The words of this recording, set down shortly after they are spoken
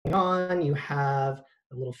on, you have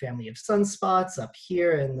a little family of sunspots up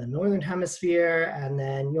here in the northern hemisphere, and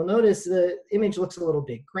then you'll notice the image looks a little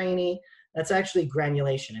bit grainy. That's actually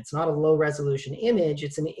granulation. It's not a low resolution image,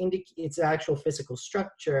 it's actual physical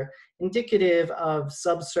structure indicative of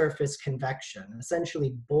subsurface convection,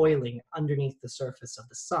 essentially boiling underneath the surface of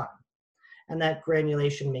the sun. And that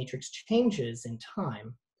granulation matrix changes in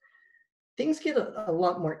time. Things get a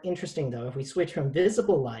lot more interesting though if we switch from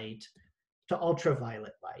visible light to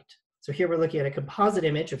ultraviolet light. So here we're looking at a composite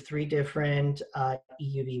image of 3 different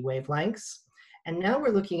EUV wavelengths. And now we're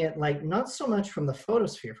looking at light not so much from the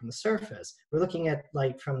photosphere, from the surface. We're looking at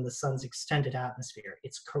light from the sun's extended atmosphere.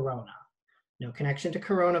 It's corona. No connection to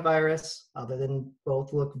coronavirus, other than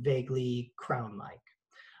both look vaguely crown-like.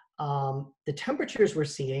 The temperatures we're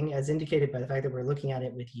seeing, as indicated by the fact that we're looking at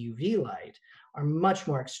it with UV light, are much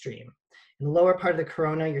more extreme. In the lower part of the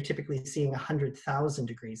corona, you're typically seeing 100,000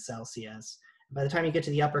 degrees Celsius. By the time you get to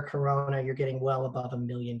the upper corona, you're getting well above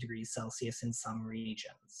 1,000,000 degrees Celsius in some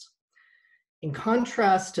regions. In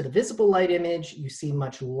contrast to the visible light image, you see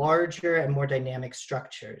much larger and more dynamic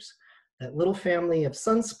structures. That little family of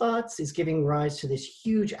sunspots is giving rise to this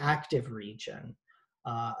huge active region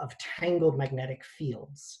of tangled magnetic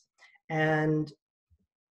fields. And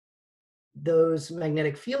those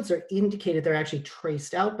magnetic fields are indicated, they're actually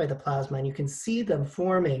traced out by the plasma, and you can see them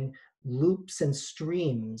forming loops and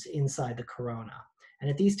streams inside the corona. And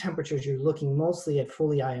at these temperatures, you're looking mostly at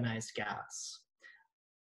fully ionized gas.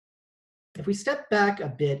 If we step back a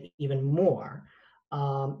bit even more,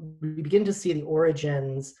 we begin to see the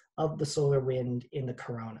origins of the solar wind in the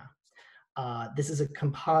corona. This is a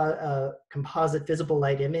composite visible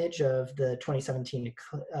light image of the 2017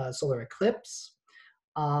 solar eclipse.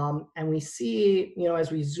 And we see, as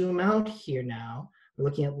we zoom out here now, we're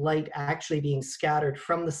looking at light actually being scattered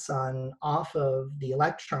from the sun off of the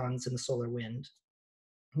electrons in the solar wind.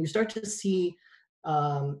 You start to see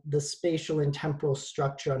the spatial and temporal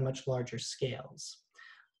structure on much larger scales.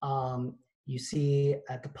 You see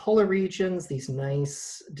at the polar regions, these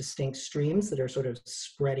nice distinct streams that are sort of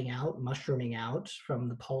spreading out, mushrooming out from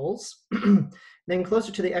the poles. Then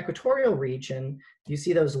closer to the equatorial region, you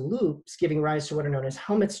see those loops giving rise to what are known as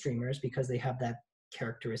helmet streamers because they have that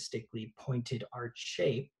characteristically pointed arch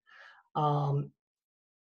shape. Also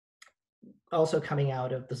coming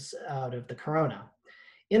out of the corona.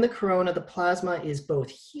 In the corona, the plasma is both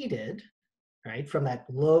heated, right, from that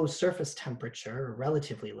low surface temperature, or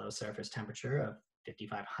relatively low surface temperature of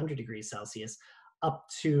 5,500 degrees Celsius, up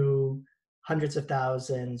to hundreds of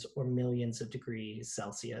thousands or millions of degrees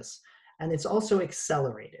Celsius. And it's also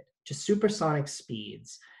accelerated to supersonic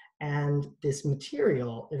speeds. And this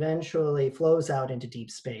material eventually flows out into deep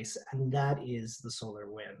space, and that is the solar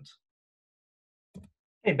wind.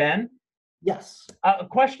 Hey, Ben. Yes. A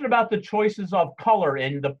question about the choices of color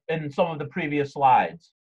in some of the previous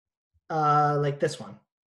slides. Like this one.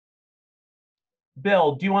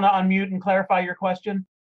 Bill, do you want to unmute and clarify your question?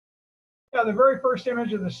 Yeah, the very first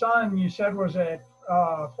image of the sun you said was at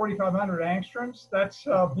 4,500 angstroms. That's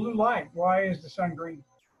blue light. Why is the sun green?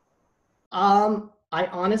 I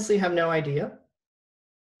honestly have no idea.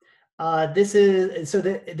 This is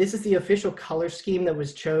the official color scheme that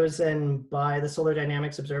was chosen by the Solar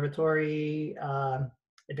Dynamics Observatory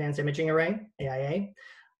Advanced Imaging Array, AIA.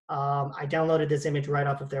 I downloaded this image right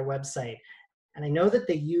off of their website. And I know that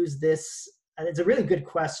they use this, and it's a really good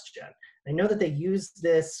question. I know that they use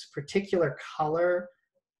this particular color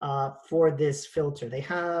for this filter. They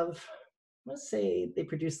have, let's say they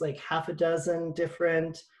produce like half a dozen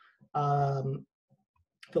different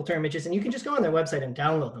filter images, and you can just go on their website and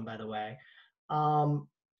download them, by the way.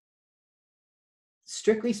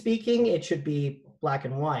 Strictly speaking, it should be black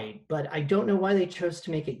and white, but I don't know why they chose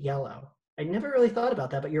to make it yellow. I never really thought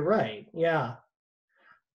about that, but you're right. Yeah.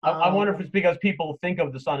 I wonder if it's because people think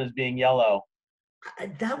of the sun as being yellow.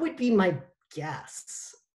 That would be my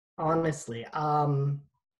guess, honestly. And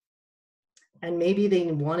maybe they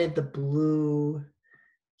wanted the blue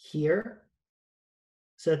here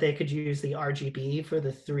so that they could use the RGB for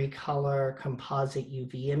the 3-color composite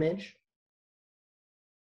UV image.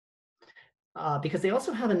 Because they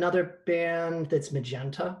also have another band that's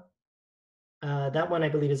magenta. That one, I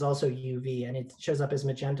believe, is also UV, and it shows up as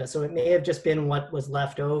magenta. So it may have just been what was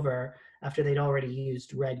left over after they'd already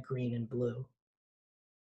used red, green, and blue.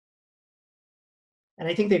 And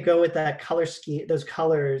I think they go with that color scheme, those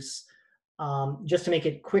colors, just to make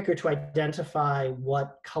it quicker to identify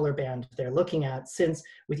what color band they're looking at, since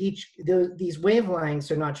with these wavelengths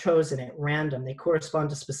are not chosen at random. They correspond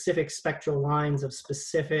to specific spectral lines of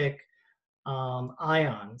specific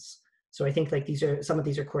ions. So I think like some of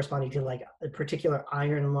these are corresponding to like particular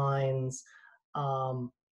iron lines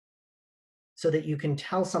so that you can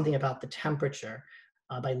tell something about the temperature.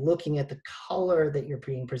 By looking at the color that you're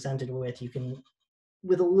being presented with, you can,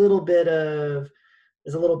 with a little bit of,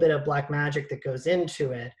 there's a little bit of black magic that goes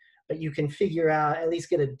into it, but you can figure out, at least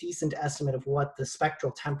get a decent estimate of what the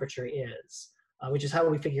spectral temperature is, which is how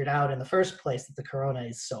we figured out in the first place that the corona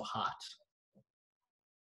is so hot.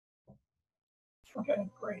 Okay,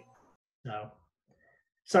 great. So,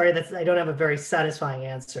 sorry, I don't have a very satisfying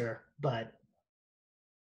answer, but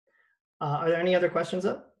are there any other questions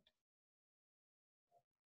up?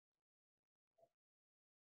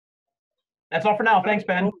 That's all for now. Thanks,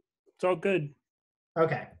 Ben. It's all good.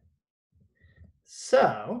 Okay.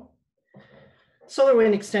 So, solar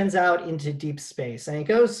wind extends out into deep space, and it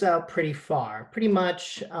goes out pretty far, pretty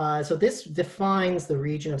much. So this defines the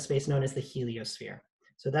region of space known as the heliosphere.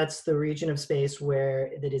 So that's the region of space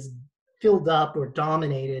that is filled up or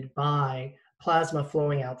dominated by plasma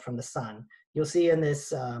flowing out from the sun. You'll see in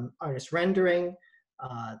this artist rendering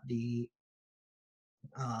the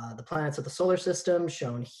planets of the solar system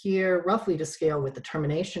shown here, roughly to scale with the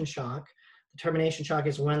termination shock. The termination shock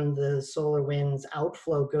is when the solar wind's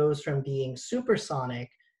outflow goes from being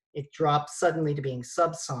supersonic, it drops suddenly to being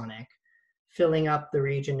subsonic, filling up the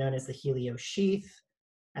region known as the heliosheath.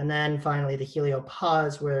 And then finally the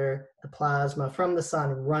heliopause, where the plasma from the sun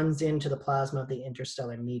runs into the plasma of the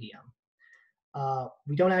interstellar medium.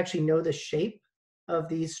 We don't actually know the shape of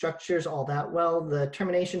these structures all that well. The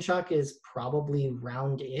termination shock is probably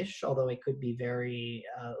round-ish, although it could be very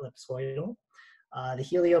ellipsoidal. The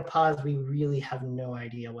heliopause, we really have no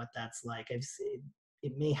idea what that's like.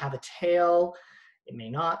 It may have a tail, it may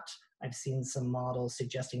not. I've seen some models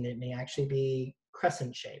suggesting that it may actually be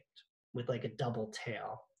crescent-shaped with like a double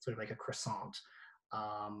tail, sort of like a croissant.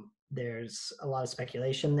 There's a lot of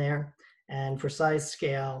speculation there. And for size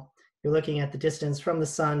scale, you're looking at the distance from the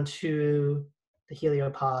sun to the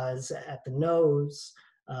heliopause at the nose,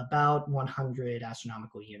 about 100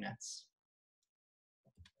 astronomical units.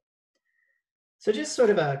 So just sort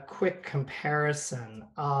of a quick comparison,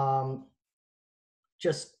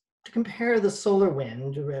 just to compare the solar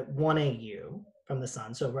wind at 1 AU from the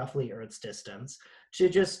sun, so roughly Earth's distance, to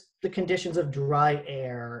just the conditions of dry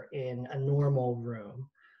air in a normal room,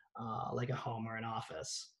 like a home or an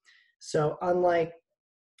office. So unlike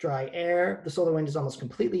dry air, the solar wind is almost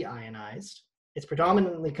completely ionized. It's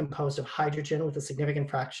predominantly composed of hydrogen with a significant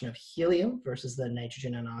fraction of helium versus the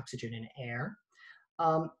nitrogen and oxygen in air.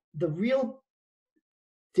 The real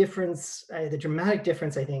difference, the dramatic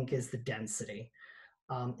difference, I think, is the density.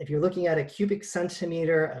 If you're looking at a cubic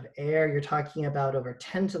centimeter of air, you're talking about over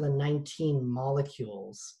 10 to the 19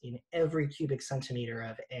 molecules in every cubic centimeter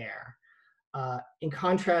of air. In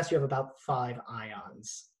contrast, you have about 5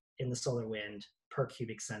 ions in the solar wind per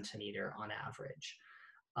cubic centimeter on average.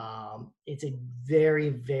 It's a very,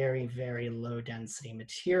 very, very low density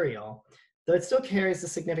material, though it still carries a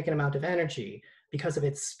significant amount of energy because of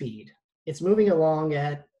its speed. It's moving along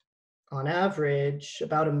at, on average,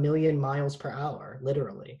 about 1 million miles per hour,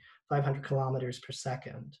 literally, 500 kilometers per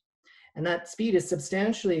second. And that speed is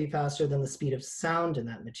substantially faster than the speed of sound in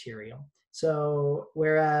that material. So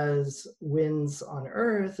whereas winds on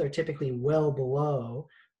Earth are typically well below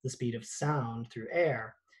the speed of sound through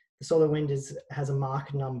air, the solar wind has a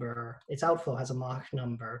Mach number, its outflow has a Mach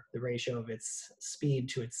number, the ratio of its speed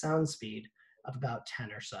to its sound speed, of about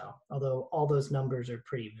 10 or so, although all those numbers are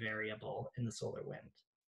pretty variable in the solar wind.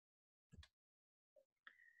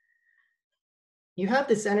 You have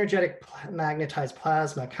this energetic magnetized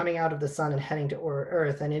plasma coming out of the sun and heading to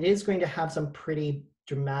Earth, and it is going to have some pretty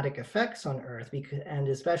dramatic effects on Earth, and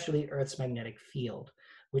especially Earth's magnetic field,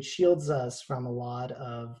 which shields us from a lot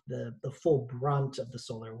of the full brunt of the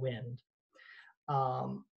solar wind.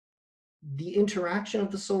 The interaction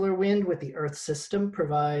of the solar wind with the Earth system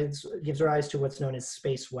gives rise to what's known as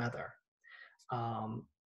space weather.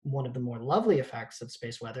 One of the more lovely effects of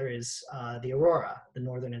space weather is the aurora, the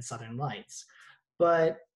northern and southern lights.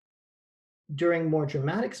 But during more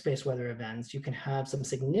dramatic space weather events, you can have some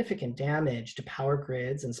significant damage to power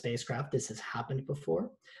grids and spacecraft. This has happened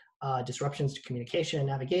before. Disruptions to communication and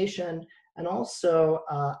navigation, and also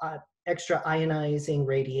extra ionizing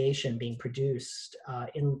radiation being produced,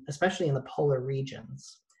 especially in the polar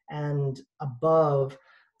regions and above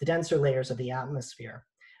the denser layers of the atmosphere.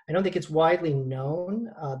 I don't think it's widely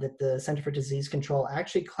known that the Center for Disease Control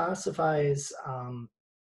actually classifies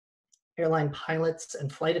airline pilots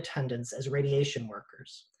and flight attendants as radiation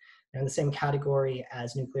workers. They're in the same category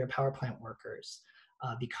as nuclear power plant workers.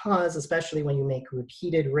 Because especially when you make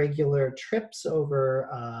repeated regular trips over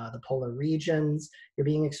the polar regions, you're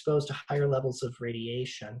being exposed to higher levels of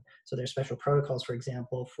radiation. So there's special protocols, for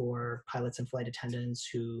example, for pilots and flight attendants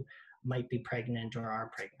who might be pregnant or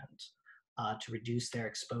are pregnant to reduce their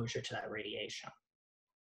exposure to that radiation.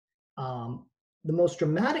 The most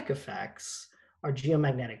dramatic effects are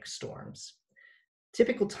geomagnetic storms.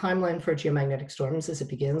 Typical timeline for geomagnetic storms is it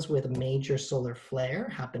begins with a major solar flare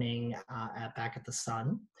happening back at the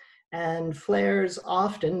sun. And flares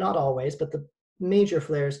often, not always, but the major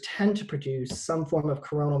flares tend to produce some form of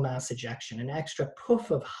coronal mass ejection, an extra poof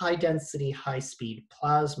of high density, high speed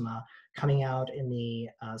plasma coming out in the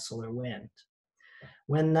solar wind.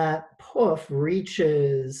 When that poof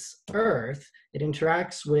reaches Earth, it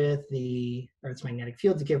interacts with the Earth's magnetic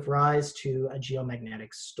field to give rise to a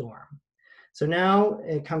geomagnetic storm. So now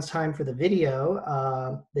it comes time for the video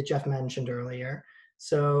that Jeff mentioned earlier.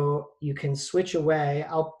 So you can switch away.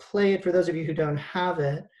 I'll play it for those of you who don't have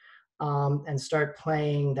it and start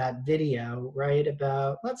playing that video right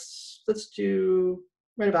about, let's do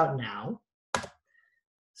right about now.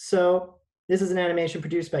 So this is an animation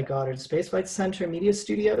produced by Goddard Space Flight Center Media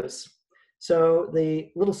Studios. So the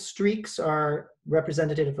little streaks are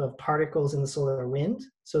representative of particles in the solar wind.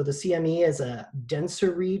 So the CME is a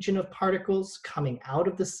denser region of particles coming out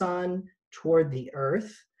of the sun toward the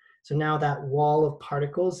Earth. So now that wall of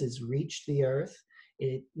particles has reached the Earth.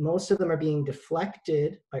 Most of them are being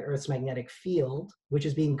deflected by Earth's magnetic field, which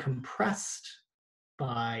is being compressed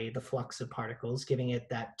by the flux of particles, giving it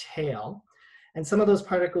that tail. And some of those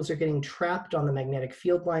particles are getting trapped on the magnetic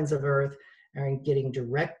field lines of Earth and getting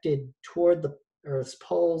directed toward the Earth's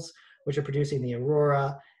poles, which are producing the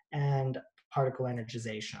aurora and particle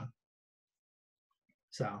energization.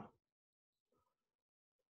 So.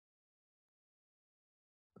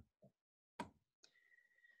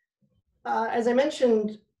 As I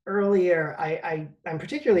mentioned earlier, I'm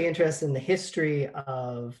particularly interested in the history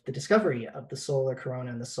of the discovery of the solar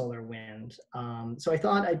corona and the solar wind. So I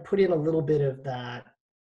thought I'd put in a little bit of that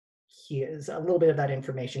here, a little bit of that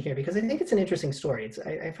information here, because I think it's an interesting story.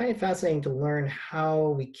 I find it fascinating to learn how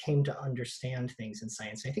we came to understand things in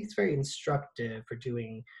science. I think it's very instructive for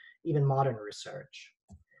doing even modern research.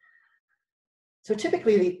 So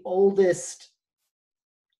typically the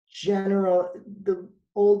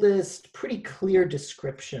oldest pretty clear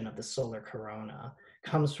description of the solar corona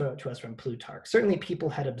comes to us from Plutarch. Certainly people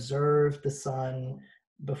had observed the sun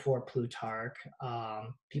before Plutarch.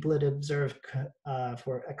 People had observed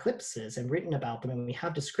for eclipses and written about them, and we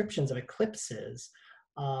have descriptions of eclipses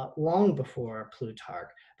long before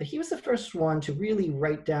Plutarch. But he was the first one to really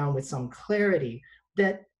write down with some clarity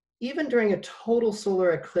that even during a total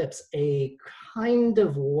solar eclipse, a kind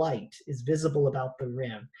of light is visible about the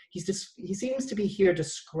rim. He seems to be here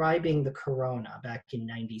describing the corona back in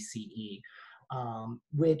 90 CE,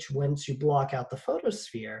 which once you block out the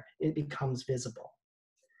photosphere, it becomes visible.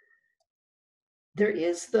 There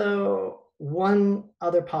is, though, one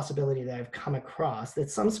other possibility that I've come across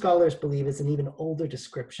that some scholars believe is an even older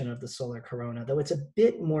description of the solar corona, though it's a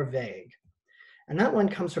bit more vague. And that one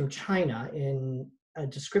comes from China in a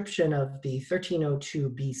description of the 1302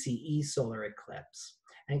 BCE solar eclipse.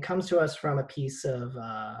 And it comes to us from a piece of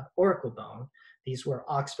oracle bone. These were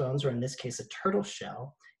ox bones, or in this case, a turtle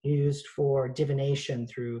shell, used for divination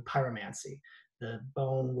through pyromancy. The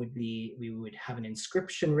bone would be, we would have an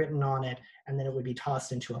inscription written on it, and then it would be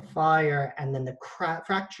tossed into a fire, and then the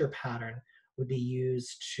fracture pattern would be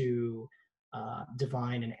used to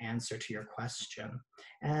divine an answer to your question.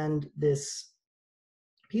 And this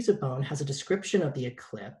piece of bone has a description of the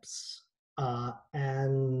eclipse,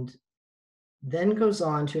 and then goes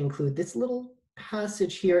on to include this little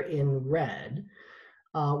passage here in red,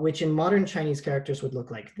 which in modern Chinese characters would look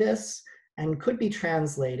like this, and could be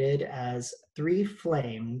translated as 3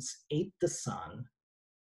 flames ate the sun,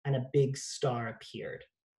 and a big star appeared.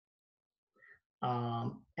 I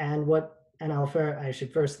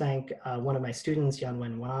should first thank one of my students,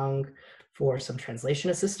 Yanwen Wang, for some translation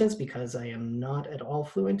assistance, because I am not at all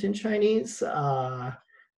fluent in Chinese,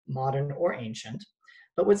 modern or ancient.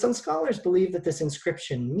 But what some scholars believe that this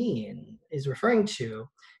inscription is referring to,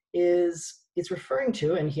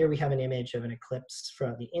 and here we have an image of an eclipse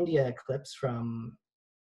from the India eclipse from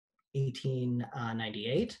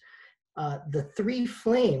 1898. The 3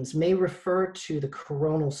 flames may refer to the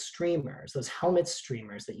coronal streamers, those helmet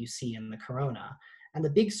streamers that you see in the corona. And the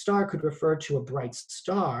big star could refer to a bright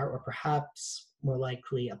star, or perhaps more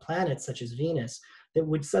likely a planet such as Venus, that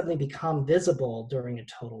would suddenly become visible during a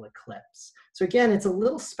total eclipse. So again, it's a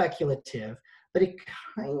little speculative, but it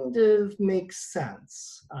kind of makes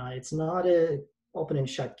sense. It's not an open and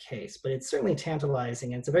shut case, but it's certainly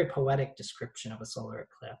tantalizing, and it's a very poetic description of a solar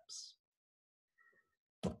eclipse.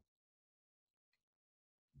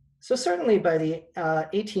 So certainly by the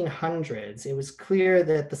 1800s, it was clear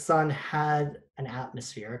that the sun had an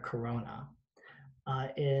atmosphere, a corona,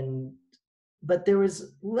 in but there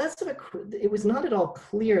was less of a, it was not at all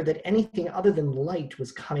clear that anything other than light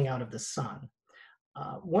was coming out of the sun.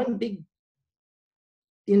 One big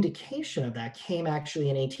indication of that came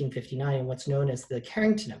actually in 1859 in what's known as the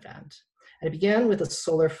Carrington event. And it began with a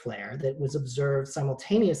solar flare that was observed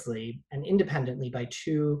simultaneously and independently by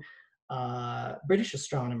two British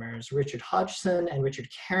astronomers, Richard Hodgson and Richard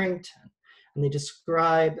Carrington. And they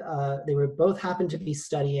describe, they were both happened to be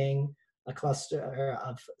studying a cluster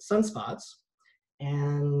of sunspots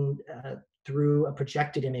and through a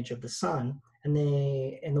projected image of the sun. And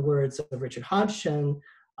they, in the words of Richard Hodgson,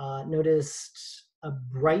 noticed a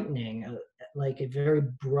brightening, like a very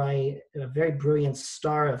brilliant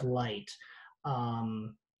star of light,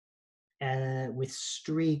 and with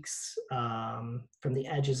streaks from the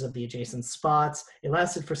edges of the adjacent spots. It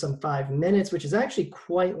lasted for some 5 minutes, which is actually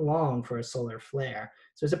quite long for a solar flare.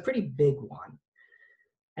 So it's a pretty big one.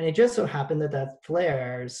 And it just so happened that that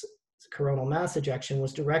flare's coronal mass ejection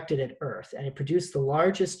was directed at Earth, and it produced the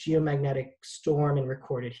largest geomagnetic storm in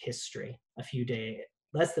recorded history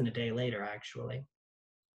less than a day later, actually.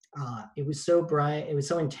 It was so bright, it was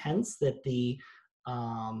so intense that the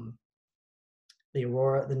northern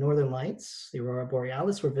lights, the aurora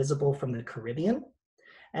borealis, were visible from the Caribbean.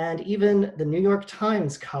 And even the New York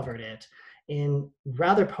Times covered it in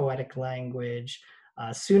rather poetic language.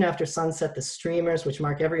 Soon after sunset, the streamers, which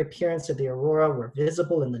mark every appearance of the aurora, were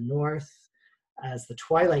visible in the north. As the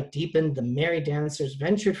twilight deepened, the merry dancers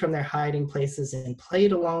ventured from their hiding places and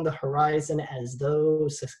played along the horizon as though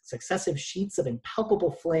successive sheets of impalpable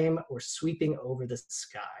flame were sweeping over the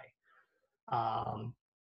sky. It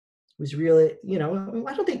was really,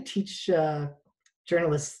 I don't think teach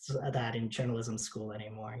journalists that in journalism school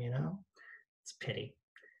anymore, It's a pity.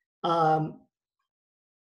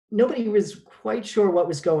 Nobody was quite sure what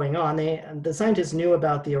was going on. The scientists knew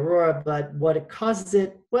about the aurora, but what it causes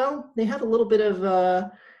it, well, they had a little bit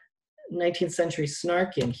of 19th century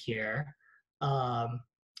snark in here.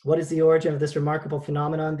 What is the origin of this remarkable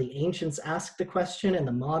phenomenon? The ancients asked the question and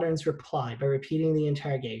the moderns replied by repeating the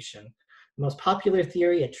interrogation. The most popular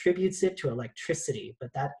theory attributes it to electricity,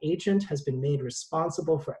 but that agent has been made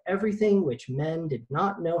responsible for everything which men did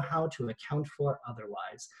not know how to account for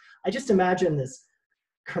otherwise. I just imagine this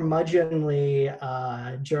curmudgeonly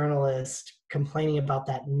journalist complaining about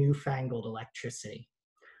that newfangled electricity.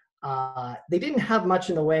 They didn't have much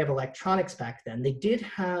in the way of electronics back then. They did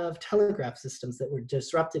have telegraph systems that were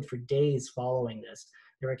disrupted for days following this.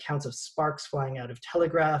 There were accounts of sparks flying out of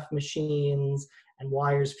telegraph machines and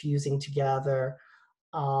wires fusing together.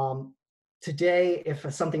 Today,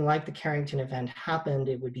 if something like the Carrington event happened,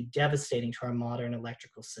 it would be devastating to our modern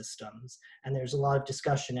electrical systems. And there's a lot of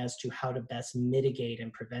discussion as to how to best mitigate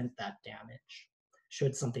and prevent that damage,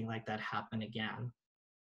 should something like that happen again.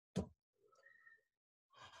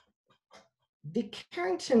 The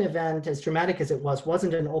Carrington event, as dramatic as it was,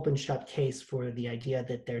 wasn't an open shut case for the idea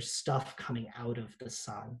that there's stuff coming out of the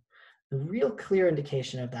sun. The real clear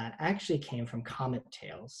indication of that actually came from comet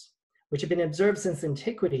tails, which have been observed since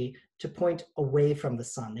antiquity to point away from the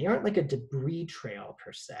sun. They aren't like a debris trail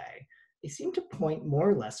per se. They seem to point more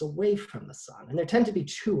or less away from the sun. And there tend to be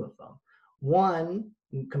two of them. One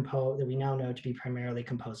that we now know to be primarily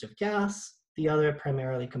composed of gas, the other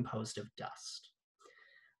primarily composed of dust.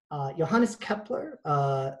 Johannes Kepler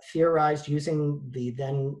theorized using the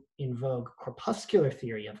then in vogue corpuscular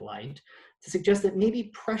theory of light to suggest that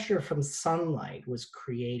maybe pressure from sunlight was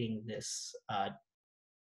creating this,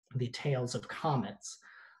 the tails of comets.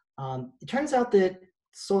 It turns out that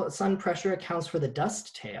sun pressure accounts for the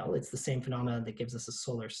dust tail. It's the same phenomenon that gives us a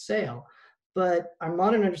solar sail, but our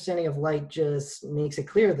modern understanding of light just makes it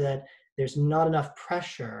clear that there's not enough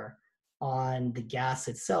pressure on the gas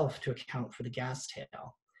itself to account for the gas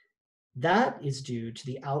tail. That is due to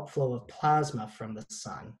the outflow of plasma from the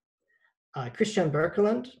sun. Christian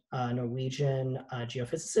Birkeland, a Norwegian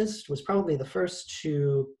geophysicist, was probably the first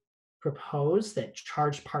to propose that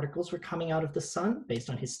charged particles were coming out of the sun based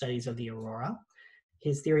on his studies of the aurora.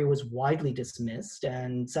 His theory was widely dismissed,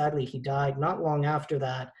 and sadly he died not long after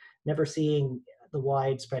that, never seeing the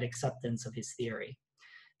widespread acceptance of his theory.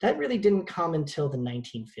 That really didn't come until the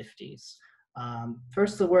 1950s.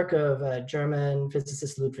 First, the work of German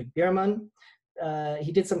physicist Ludwig Biermann.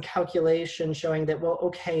 He did some calculation showing that, well,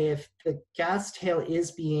 okay, if the gas tail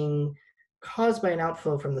is being caused by an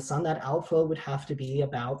outflow from the sun, that outflow would have to be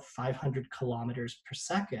about 500 kilometers per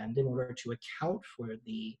second in order to account for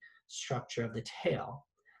the structure of the tail.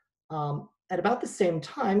 At about the same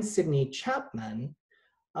time, Sidney Chapman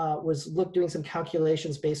was doing some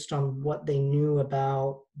calculations based on what they knew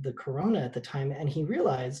about the corona at the time, and he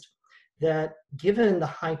realized that given the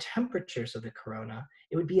high temperatures of the corona,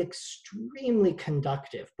 it would be extremely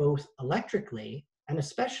conductive, both electrically and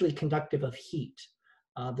especially conductive of heat.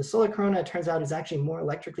 The solar corona, it turns out, is actually more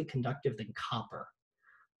electrically conductive than copper,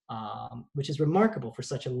 which is remarkable for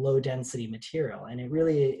such a low density material. And it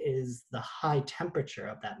really is the high temperature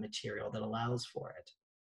of that material that allows for it.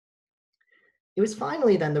 It was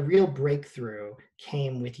finally then the real breakthrough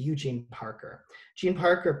came with Eugene Parker. Eugene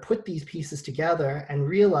Parker put these pieces together and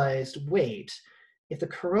realized, wait, if the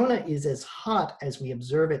corona is as hot as we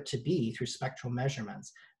observe it to be through spectral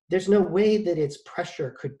measurements, there's no way that its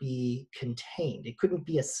pressure could be contained. It couldn't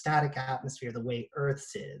be a static atmosphere the way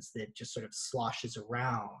Earth's is, that just sort of sloshes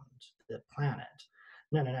around the planet.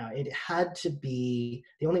 No. It had to be,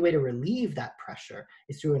 the only way to relieve that pressure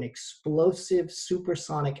is through an explosive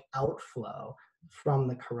supersonic outflow from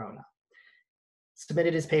the corona.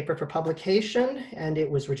 Submitted his paper for publication, and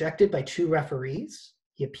it was rejected by 2 referees.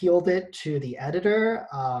 He appealed it to the editor,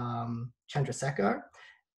 Chandrasekhar,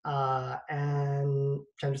 and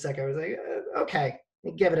Chandrasekhar was like, okay,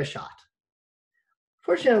 give it a shot.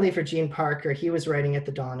 Fortunately for Gene Parker, he was writing at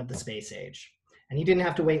the dawn of the space age, and he didn't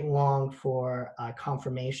have to wait long for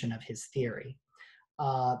confirmation of his theory.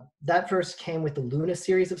 That first came with the Luna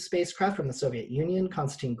series of spacecraft from the Soviet Union,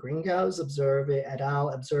 Konstantin Gringau's et al.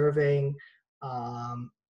 Observing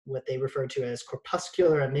what they referred to as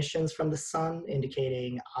corpuscular emissions from the sun,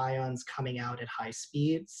 indicating ions coming out at high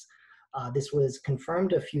speeds. This was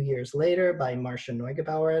confirmed a few years later by Marcia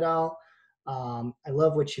Neugebauer et al. I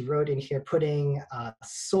love what she wrote in here, putting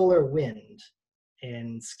solar wind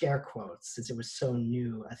in scare quotes, since it was so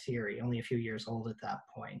new a theory, only a few years old at that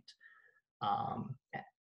point.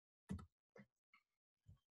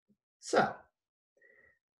 So,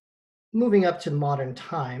 moving up to modern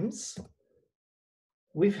times,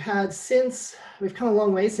 we've come a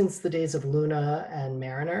long way since the days of Luna and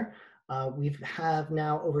Mariner. We have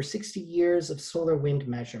now over 60 years of solar wind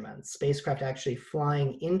measurements, spacecraft actually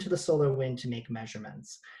flying into the solar wind to make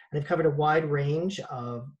measurements. And they've covered a wide range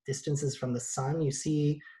of distances from the sun. You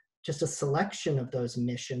see just a selection of those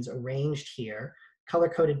missions arranged here,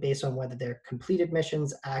 color-coded based on whether they're completed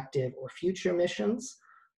missions, active, or future missions,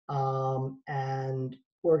 and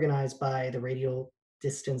organized by the radial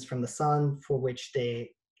distance from the sun for which they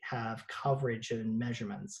have coverage and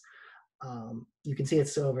measurements. You can see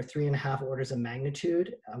it's over 3.5 orders of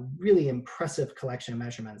magnitude, a really impressive collection of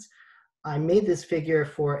measurements. I made this figure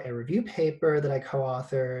for a review paper that I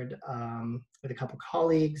co-authored with a couple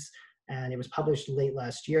colleagues, and it was published late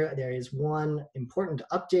last year. There is one important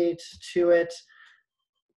update to it.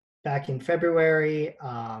 Back in February,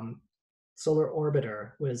 Solar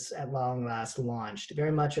Orbiter was at long last launched.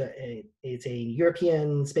 Very much it's a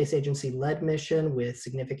European Space Agency-led mission with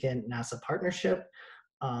significant NASA partnership.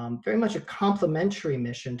 Very much a complementary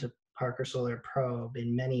mission to Parker Solar Probe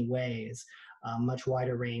in many ways. Much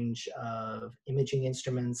wider range of imaging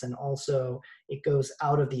instruments, and also it goes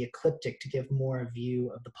out of the ecliptic to give more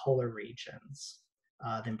view of the polar regions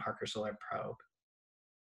than Parker Solar Probe.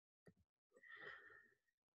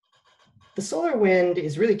 The solar wind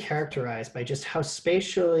is really characterized by just how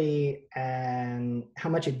spatially and how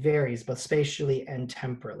much it varies, both spatially and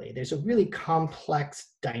temporally. There's a really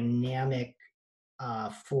complex dynamic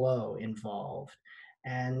flow involved,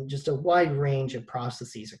 and just a wide range of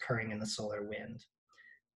processes occurring in the solar wind.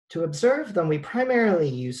 To observe them, we primarily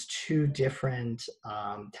use 2 different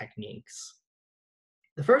techniques.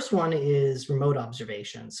 The first one is remote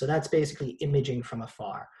observation. So that's basically imaging from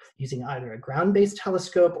afar, using either a ground-based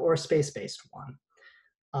telescope or a space-based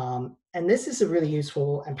one. And this is a really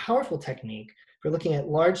useful and powerful technique for looking at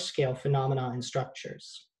large-scale phenomena and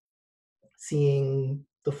structures, seeing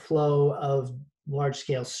the flow of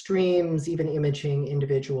large-scale streams, even imaging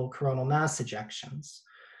individual coronal mass ejections.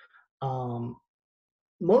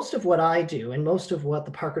 Most of what I do, and most of what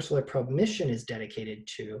the Parker Solar Probe mission is dedicated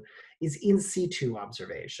to, is in situ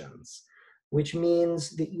observations, which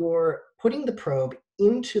means that you're putting the probe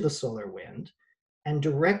into the solar wind and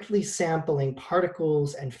directly sampling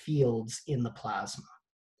particles and fields in the plasma.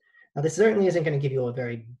 Now, this certainly isn't going to give you a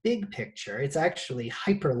very big picture. It's actually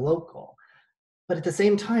hyper-local. But at the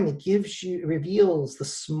same time, it reveals the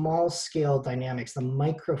small scale dynamics, the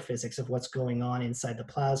microphysics of what's going on inside the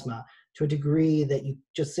plasma to a degree that you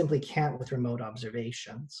just simply can't with remote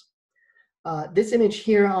observations. This image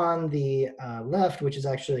here on the left, which is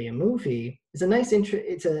actually a movie, is an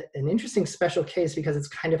interesting special case because it's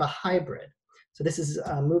kind of a hybrid. So this is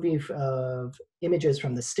a movie of images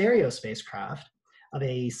from the Stereo spacecraft of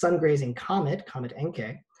a sun-grazing comet, Comet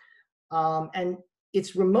Encke. And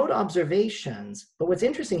it's remote observations, but what's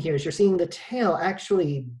interesting here is you're seeing the tail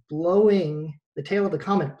actually blowing, the tail of the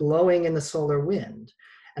comet blowing in the solar wind.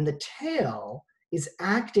 And the tail is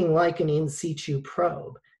acting like an in situ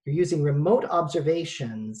probe. You're using remote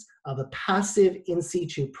observations of a passive in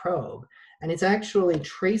situ probe, and it's actually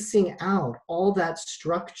tracing out all that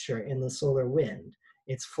structure in the solar wind.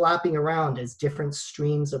 It's flapping around as different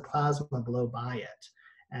streams of plasma blow by it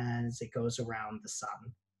as it goes around the sun.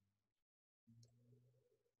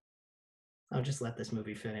 I'll just let this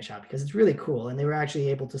movie finish out because it's really cool. And they were actually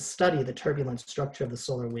able to study the turbulent structure of the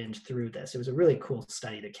solar wind through this. It was a really cool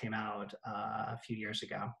study that came out a few years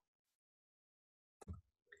ago.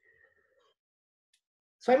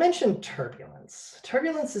 So I mentioned turbulence.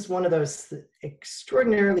 Turbulence is one of those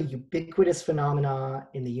extraordinarily ubiquitous phenomena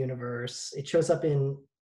in the universe. It shows up in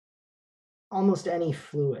almost any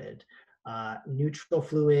fluid, neutral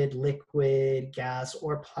fluid, liquid, gas,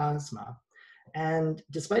 or plasma. And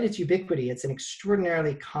despite its ubiquity, it's an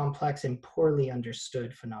extraordinarily complex and poorly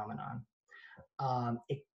understood phenomenon.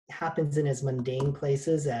 It happens in as mundane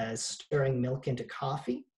places as stirring milk into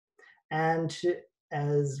coffee, and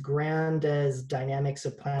as grand as dynamics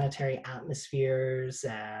of planetary atmospheres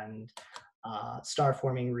and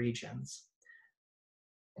star-forming regions.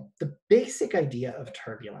 The basic idea of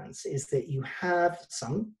turbulence is that you have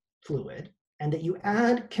some fluid and that you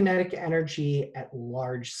add kinetic energy at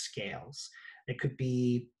large scales. It could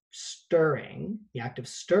be stirring, the act of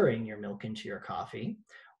stirring your milk into your coffee,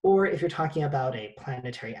 or if you're talking about a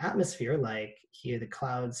planetary atmosphere, like here the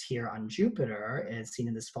clouds here on Jupiter, as seen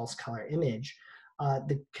in this false color image,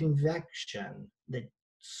 the convection that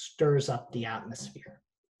stirs up the atmosphere.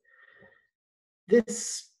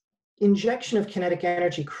 This injection of kinetic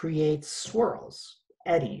energy creates swirls,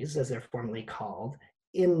 eddies, as they're formally called,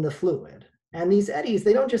 in the fluid. And these eddies,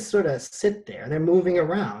 they don't just sort of sit there, they're moving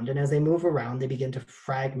around. And as they move around, they begin to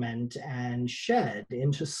fragment and shed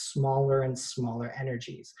into smaller and smaller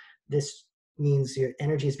energies. This means your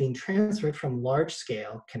energy is being transferred from large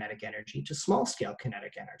scale kinetic energy to small scale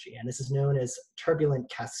kinetic energy. And this is known as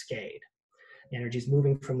turbulent cascade. The energy is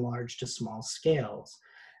moving from large to small scales.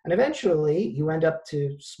 And eventually you end up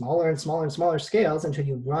to smaller and smaller and smaller scales until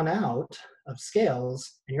you run out of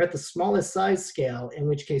scales and you're at the smallest size scale, in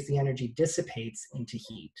which case the energy dissipates into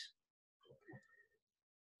heat.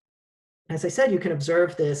 As I said, you can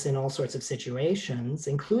observe this in all sorts of situations,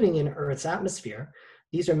 including in Earth's atmosphere.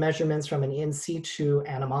 These are measurements from an in situ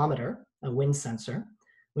anemometer, a wind sensor,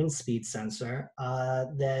 wind speed sensor,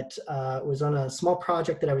 that was on a small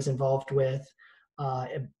project that I was involved with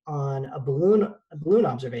on a balloon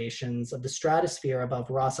observations of the stratosphere above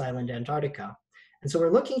Ross Island, Antarctica. And so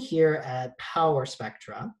we're looking here at power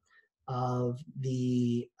spectra of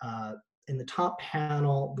the, in the top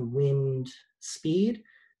panel, the wind speed,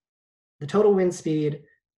 the total wind speed,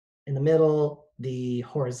 in the middle, the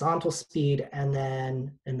horizontal speed, and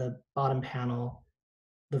then in the bottom panel,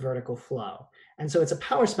 the vertical flow. And so it's a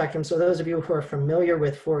power spectrum. So those of you who are familiar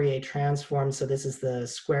with Fourier transforms, so this is the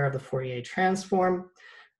square of the Fourier transform.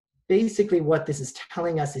 Basically what this is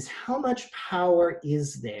telling us is how much power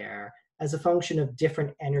is there as a function of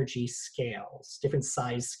different energy scales, different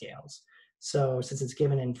size scales. So since it's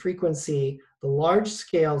given in frequency, the large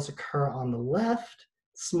scales occur on the left,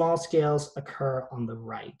 small scales occur on the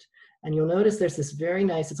right. And you'll notice there's this very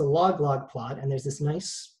nice, it's a log-log plot, and there's this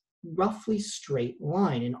nice roughly straight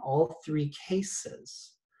line in all three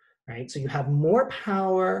cases, right? So you have more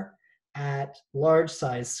power at large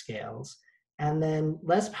size scales and then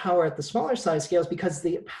less power at the smaller size scales because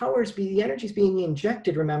the energy is being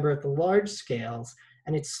injected, remember, at the large scales,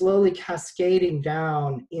 and it's slowly cascading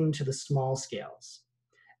down into the small scales.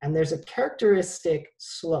 And there's a characteristic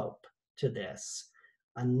slope to this,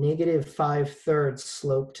 a -5/3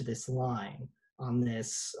 slope to this line on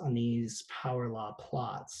these power law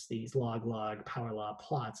plots, these log-log power law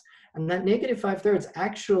plots. And that -5/3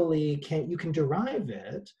 actually you can derive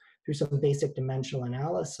it through some basic dimensional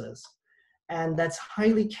analysis. And that's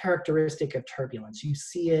highly characteristic of turbulence. You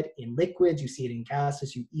see it in liquids, you see it in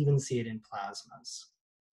gases, you even see it in plasmas.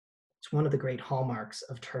 It's one of the great hallmarks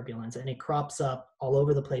of turbulence, and it crops up all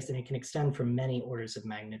over the place, and it can extend for many orders of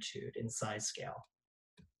magnitude in size scale.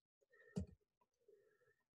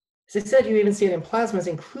 As I said, you even see it in plasmas,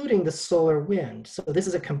 including the solar wind. So this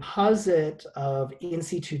is a composite of in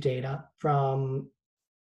situ data from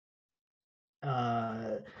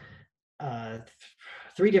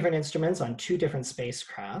 3 different instruments on 2 different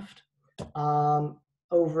spacecraft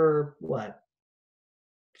over,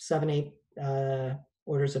 7, 8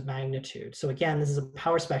 orders of magnitude. So again, this is a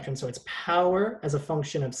power spectrum. So it's power as a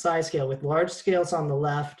function of size scale with large scales on the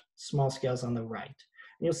left, small scales on the right.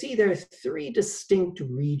 you'll see there are 3 distinct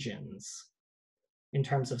regions in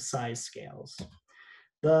terms of size scales.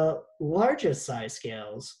 The largest size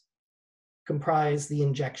scales comprise the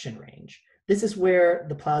injection range. This is where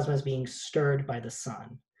the plasma is being stirred by the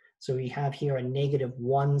sun. So we have here a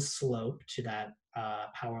 -1 slope to that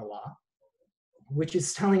power law, which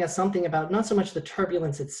is telling us something about not so much the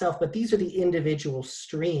turbulence itself, but these are the individual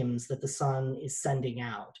streams that the sun is sending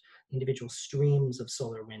out, individual streams of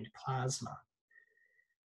solar wind plasma.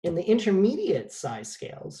 In the intermediate size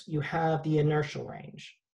scales, you have the inertial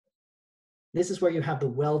range. This is where you have the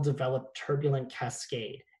well-developed turbulent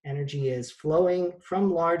cascade. Energy is flowing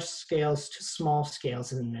from large scales to small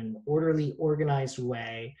scales in an orderly, organized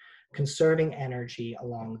way, conserving energy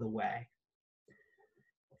along the way.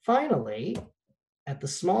 Finally, at the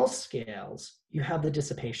small scales, you have the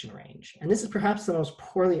dissipation range. And this is perhaps the most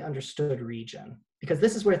poorly understood region, because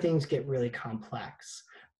this is where things get really complex.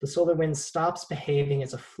 The solar wind stops behaving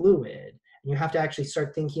as a fluid, and you have to actually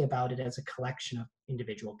start thinking about it as a collection of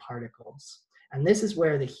individual particles. And this is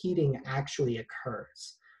where the heating actually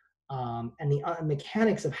occurs. And the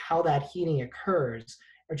mechanics of how that heating occurs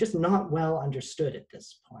are just not well understood at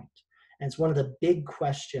this point. And it's one of the big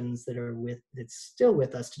questions that's still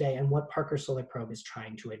with us today, and what Parker Solar Probe is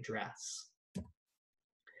trying to address.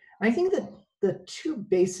 I think that the 2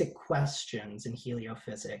 basic questions in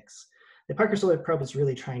heliophysics that Parker Solar Probe is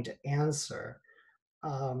really trying to answer,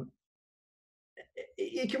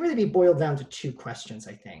 it can really be boiled down to 2 questions,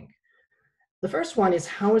 I think. The first one is,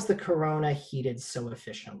 how is the corona heated so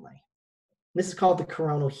efficiently? This is called the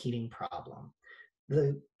coronal heating problem.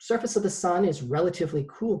 The surface of the sun is relatively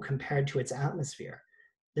cool compared to its atmosphere.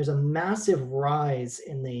 There's a massive rise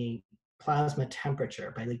in the plasma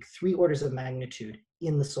temperature by like 3 orders of magnitude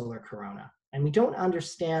in the solar corona. And we don't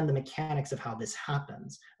understand the mechanics of how this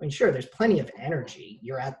happens. I mean, sure, there's plenty of energy.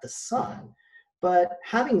 You're at the sun. But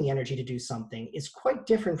having the energy to do something is quite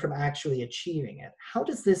different from actually achieving it. How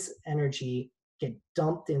does this energy get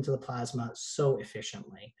dumped into the plasma so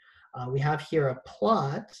efficiently? We have here a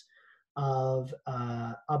plot of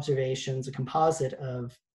observations, a composite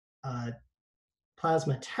of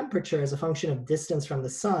plasma temperature as a function of distance from the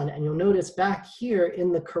sun. And you'll notice back here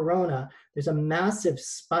in the corona, there's a massive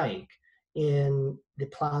spike in the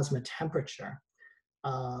plasma temperature,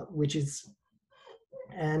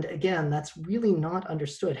 and again, that's really not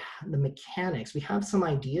understood, the mechanics. We have some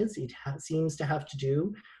ideas. It seems to have to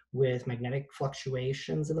do with magnetic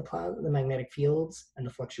fluctuations in the plasma, the magnetic fields and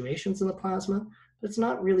the fluctuations in the plasma, but it's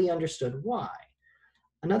not really understood why.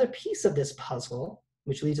 Another piece of this puzzle,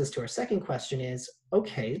 which leads us to our second question, is,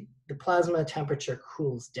 okay, the plasma temperature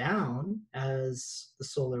cools down as the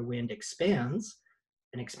solar wind expands.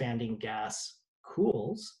 An expanding gas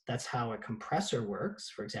cools. That's how a compressor works,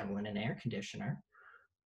 for example, in an air conditioner.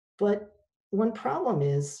 But one problem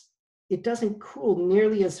is it doesn't cool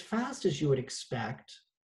nearly as fast as you would expect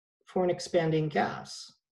for an expanding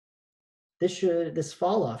gas. This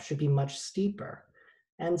fall off should be much steeper.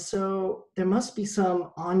 And so there must be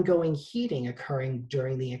some ongoing heating occurring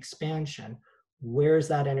during the expansion. Where's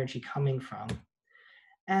that energy coming from?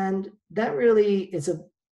 And that really is a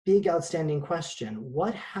big outstanding question.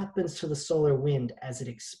 What happens to the solar wind as it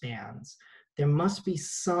expands? There must be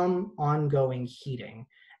some ongoing heating.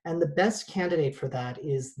 And the best candidate for that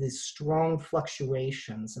is the strong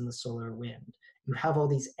fluctuations in the solar wind. You have all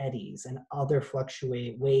these eddies and other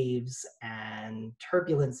waves and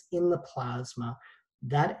turbulence in the plasma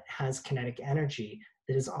that has kinetic energy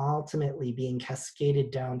that is ultimately being cascaded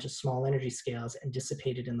down to small energy scales and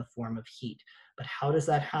dissipated in the form of heat. But how does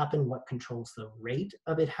that happen? What controls the rate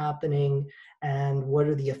of it happening? And what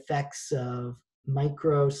are the effects of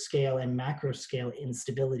micro scale and macro scale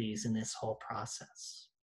instabilities in this whole process?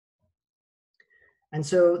 And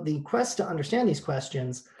so the quest to understand these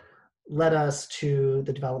questions led us to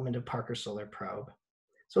the development of Parker Solar Probe.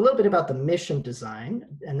 So a little bit about the mission design,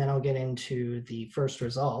 and then I'll get into the first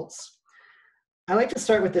results. I like to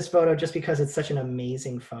start with this photo just because it's such an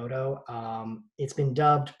amazing photo. It's been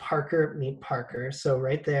dubbed Parker Meet Parker. So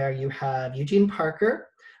right there you have Eugene Parker.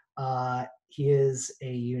 He is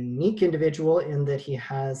a unique individual in that he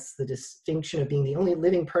has the distinction of being the only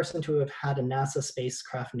living person to have had a NASA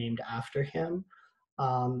spacecraft named after him.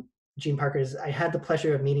 Gene Parker I had the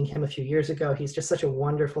pleasure of meeting him a few years ago. He's just such a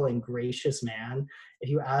wonderful and gracious man. If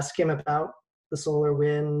you ask him about the solar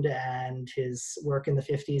wind and his work in the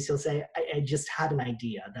 50s, he'll say, I just had an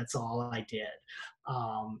idea. That's all I did.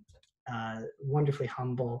 Wonderfully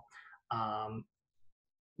humble. And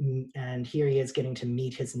here he is getting to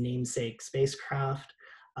meet his namesake spacecraft.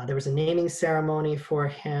 There was a naming ceremony for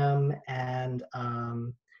him, and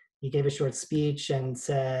he gave a short speech and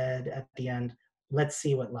said at the end, let's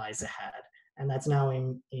see what lies ahead. And that's now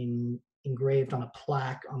engraved on a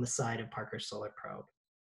plaque on the side of Parker's Solar Probe.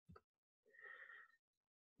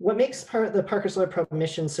 What makes the Parker Solar Probe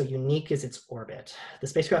mission so unique is its orbit. The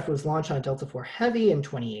spacecraft was launched on a Delta IV Heavy in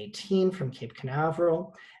 2018 from Cape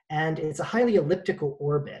Canaveral, and it's a highly elliptical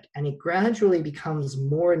orbit, and it gradually becomes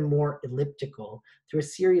more and more elliptical through a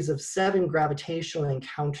series of 7 gravitational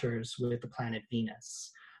encounters with the planet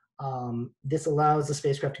Venus. This allows the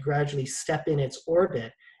spacecraft to gradually step in its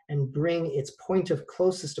orbit and bring its point of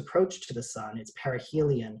closest approach to the sun, its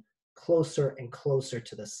perihelion, closer and closer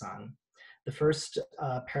to the sun. The first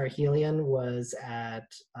perihelion was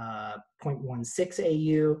at 0.16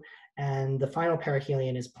 AU, and the final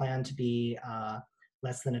perihelion is planned to be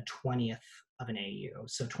less than a 20th of an AU,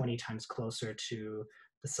 so 20 times closer to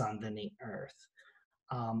the sun than the Earth.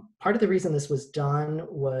 Part of the reason this was done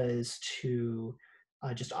was to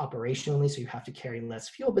just operationally, so you have to carry less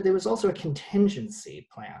fuel, but there was also a contingency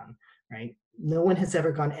plan, right? No one has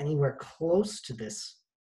ever gone anywhere close to this,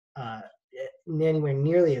 anywhere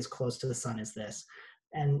nearly as close to the sun as this,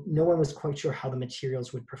 and no one was quite sure how the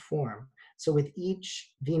materials would perform. So with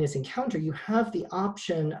each Venus encounter, you have the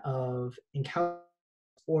option of encounter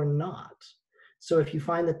or not. So if you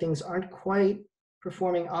find that things aren't quite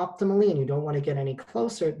performing optimally and you don't want to get any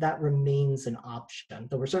closer, that remains an option.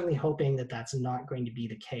 Though we're certainly hoping that that's not going to be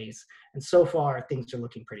the case. And so far, things are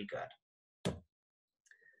looking pretty good.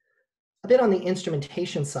 A bit on the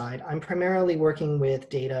instrumentation side, I'm primarily working with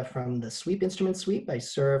data from the SWEEP instrument sweep. I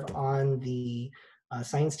serve on the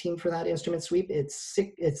science team for that instrument sweep.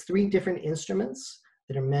 It's 3 different instruments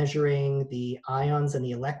that are measuring the ions and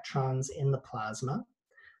the electrons in the plasma.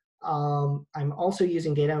 I'm also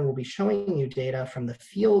using data, and we'll be showing you data from the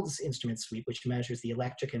Fields instrument sweep, which measures the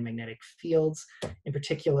electric and magnetic fields. In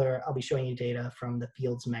particular, I'll be showing you data from the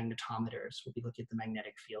Fields magnetometers. We'll be looking at the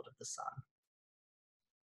magnetic field of the sun.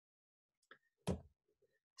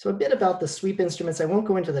 So a bit about the SWEEP instruments. I won't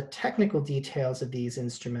go into the technical details of these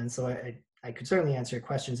instruments, so I could certainly answer your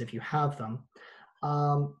questions if you have them.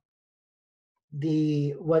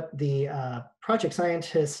 What the project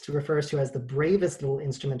scientist refers to as the bravest little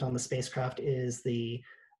instrument on the spacecraft is the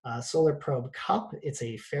Solar Probe Cup. It's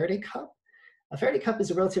a Faraday cup. A Faraday cup is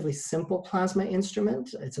a relatively simple plasma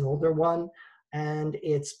instrument. It's an older one, and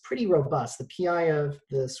it's pretty robust. The PI of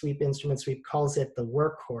the SWEEP instrument sweep calls it the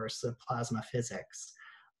workhorse of plasma physics.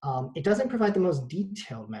 It doesn't provide the most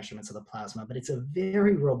detailed measurements of the plasma, but it's a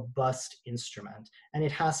very robust instrument, and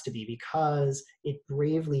it has to be because it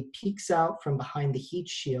bravely peeks out from behind the heat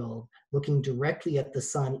shield, looking directly at the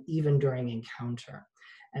sun even during encounter.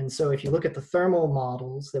 And so if you look at the thermal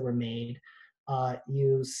models that were made,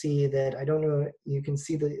 you see that, I don't know, you can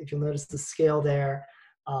see if you'll notice the scale there,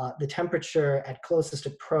 the temperature at closest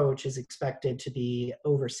approach is expected to be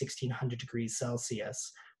over 1600 degrees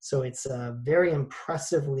Celsius. So it's a very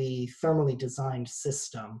impressively thermally designed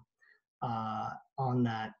system on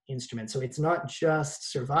that instrument. So it's not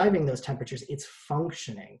just surviving those temperatures, it's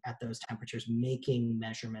functioning at those temperatures, making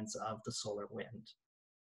measurements of the solar wind.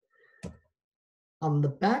 On the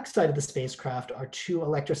back side of the spacecraft are 2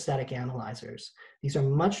 electrostatic analyzers. These are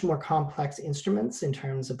much more complex instruments in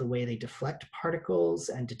terms of the way they deflect particles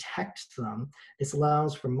and detect them. This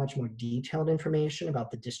allows for much more detailed information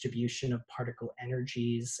about the distribution of particle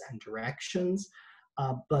energies and directions.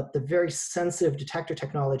 But the very sensitive detector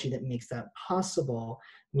technology that makes that possible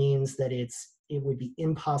means that it would be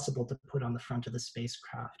impossible to put on the front of the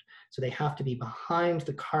spacecraft. So they have to be behind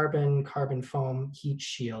the carbon foam heat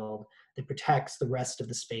shield that protects the rest of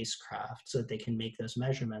the spacecraft so that they can make those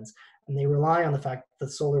measurements. And they rely on the fact that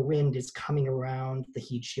the solar wind is coming around the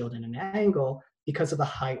heat shield in an angle because of the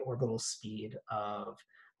high orbital speed of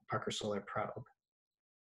Parker Solar Probe.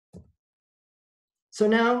 So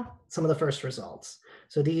now, some of the first results.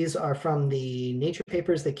 So these are from the Nature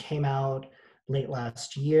papers that came out late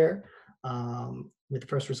last year with the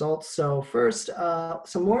first results. So first,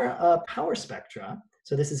 some more power spectra.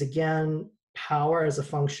 So this is again, power as a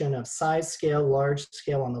function of size scale, large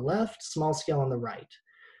scale on the left, small scale on the right.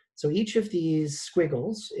 So each of these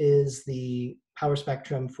squiggles is the power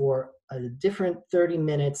spectrum for a different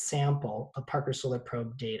 30-minute sample of Parker Solar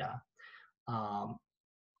Probe data.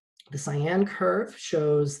 The cyan curve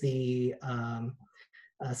shows the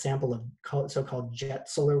sample of so-called jet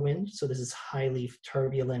solar wind. So this is highly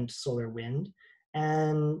turbulent solar wind.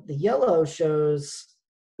 And the yellow shows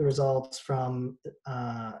the results from,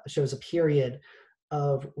 shows a period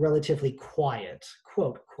of relatively quiet,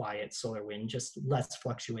 quote, quiet solar wind, just less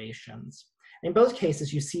fluctuations. In both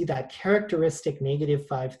cases, you see that characteristic negative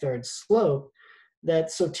 5/3 slope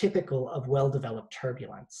that's so typical of well-developed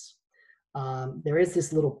turbulence. There is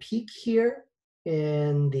this little peak here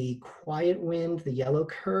in the quiet wind, the yellow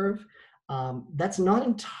curve. That's not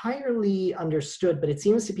entirely understood, but it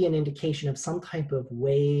seems to be an indication of some type of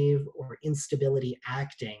wave or instability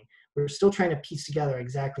acting. We're still trying to piece together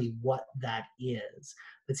exactly what that is.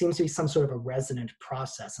 It seems to be some sort of a resonant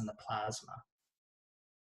process in the plasma.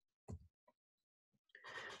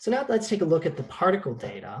 So now let's take a look at the particle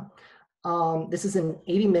data. This is an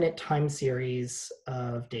 80-minute time series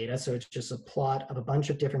of data, so it's just a plot of a bunch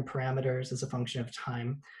of different parameters as a function of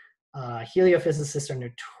time. Heliophysicists are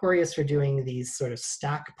notorious for doing these sort of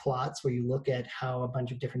stack plots where you look at how a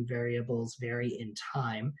bunch of different variables vary in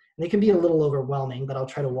time. And they can be a little overwhelming, but I'll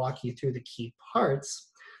try to walk you through the key parts.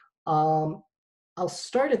 I'll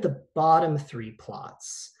start at the bottom three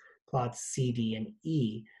plots C, D, and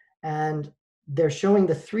E. And they're showing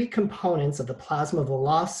the three components of the plasma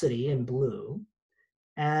velocity in blue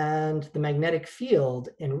and the magnetic field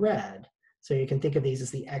in red. So you can think of these as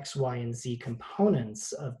the X, Y, and Z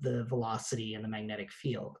components of the velocity and the magnetic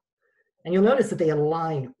field. And you'll notice that they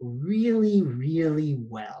align really, really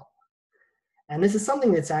well. And this is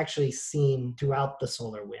something that's actually seen throughout the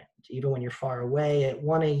solar wind, even when you're far away at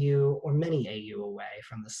 1 AU or many AU away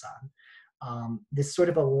from the sun. This sort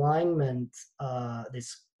of alignment,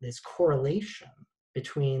 this correlation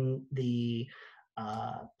between the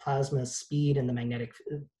plasma speed and the magnetic,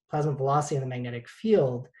 plasma velocity and the magnetic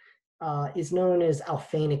field is known as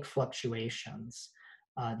alphanic fluctuations.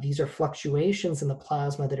 These are fluctuations in the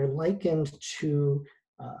plasma that are likened to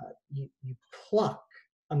you pluck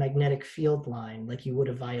a magnetic field line like you would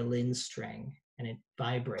a violin string, and it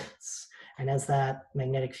vibrates. And as that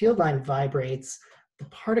magnetic field line vibrates, the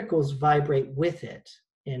particles vibrate with it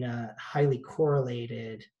in a highly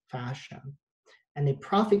correlated fashion. And they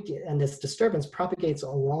propagate, and this disturbance propagates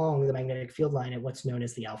along the magnetic field line at what's known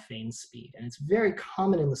as the Alfvén speed. And it's very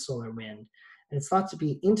common in the solar wind, and it's thought to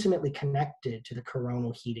be intimately connected to the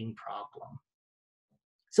coronal heating problem.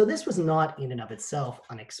 So this was not in and of itself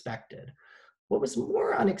unexpected. What was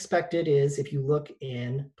more unexpected is if you look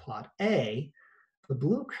in plot A, the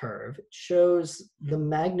blue curve shows the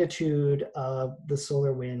magnitude of the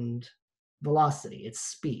solar wind velocity, its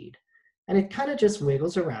speed. And it kind of just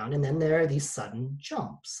wiggles around, and then there are these sudden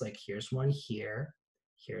jumps, like here's one here,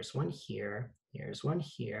 here's one here, here's one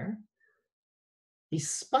here. These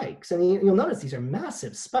spikes, and you'll notice these are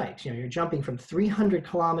massive spikes. You know, you're jumping from 300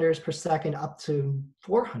 kilometers per second up to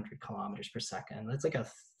 400 kilometers per second. That's like a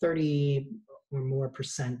 30 or more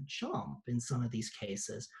 % jump in some of these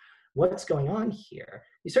cases. What's going on here?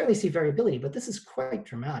 You certainly see variability, but this is quite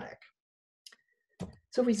dramatic.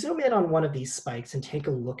 So if we zoom in on one of these spikes and take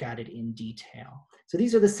a look at it in detail. So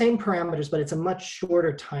these are the same parameters, but it's a much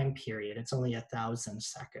shorter time period. It's only 1,000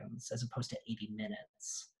 seconds as opposed to 80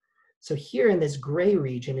 minutes. So here in this gray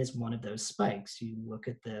region is one of those spikes. You look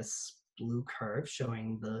at this blue curve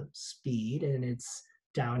showing the speed, and it's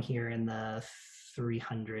down here in the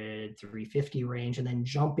 300, 350 range, and then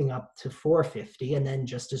jumping up to 450, and then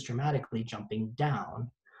just as dramatically jumping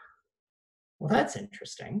down. Well, that's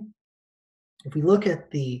interesting. If we look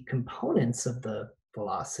at the components of the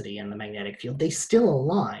velocity and the magnetic field, they still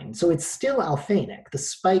align. So it's still alphanic. The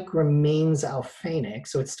spike remains alphanic.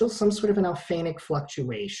 So it's still some sort of an alphanic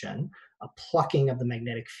fluctuation, a plucking of the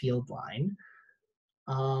magnetic field line.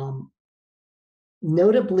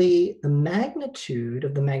 Notably, the magnitude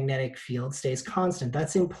of the magnetic field stays constant.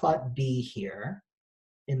 That's in plot B here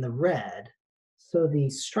in the red. So the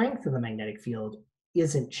strength of the magnetic field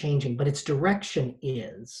isn't changing, but its direction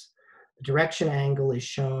is. The direction angle is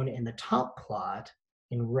shown in the top plot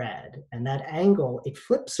in red, and that angle, it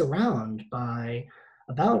flips around by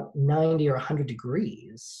about 90 or 100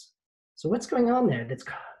 degrees. So what's going on there?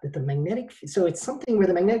 That the magnetic, so it's something where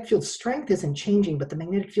the magnetic field strength isn't changing, but the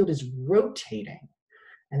magnetic field is rotating,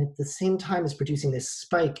 and at the same time is producing this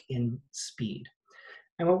spike in speed.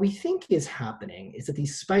 And what we think is happening is that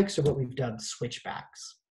these spikes are what we've dubbed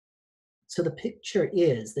switchbacks. So the picture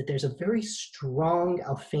is that there's a very strong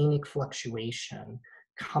alphanic fluctuation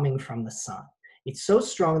coming from the sun. It's so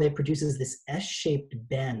strong that it produces this S-shaped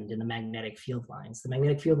bend in the magnetic field lines. The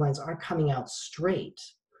magnetic field lines aren't coming out straight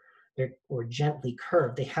or gently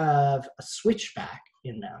curved. They have a switchback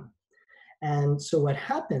in them. And so what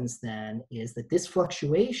happens then is that this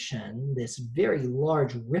fluctuation, this very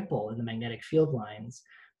large ripple in the magnetic field lines,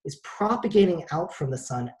 is propagating out from the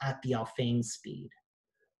sun at the Alfvén speed.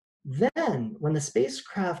 Then, when the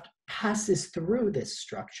spacecraft passes through this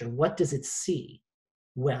structure, what does it see?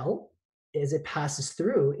 Well, as it passes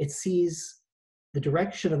through, it sees the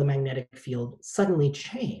direction of the magnetic field suddenly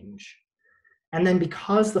change. And then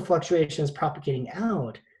because the fluctuation is propagating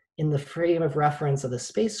out, in the frame of reference of the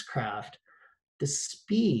spacecraft, the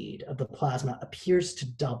speed of the plasma appears to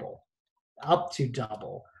double, up to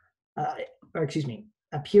double, or excuse me,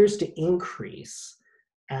 appears to increase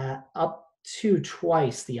up to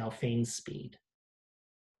twice the Alfvén speed.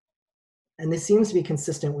 And this seems to be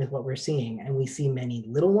consistent with what we're seeing. And we see many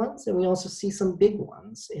little ones, and we also see some big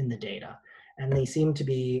ones in the data. And they seem to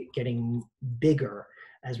be getting bigger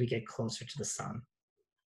as we get closer to the sun.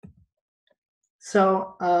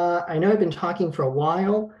 So I know I've been talking for a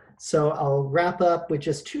while, so I'll wrap up with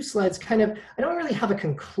just 2 slides. I don't really have a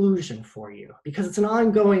conclusion for you because it's an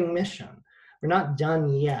ongoing mission. We're not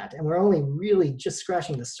done yet, and we're only really just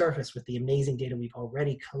scratching the surface with the amazing data we've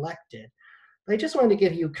already collected. But I just wanted to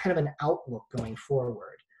give you kind of an outlook going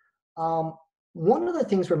forward. One of the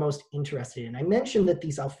things we're most interested in, I mentioned that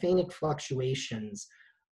these alphanic fluctuations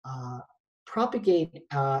propagate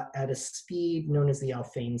at a speed known as the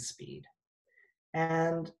Alfvén speed.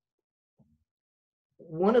 And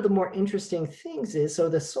one of the more interesting things is, so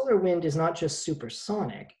the solar wind is not just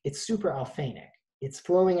supersonic, it's super alphanic. It's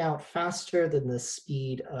flowing out faster than the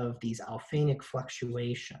speed of these alphanic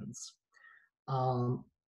fluctuations.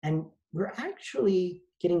 And we're actually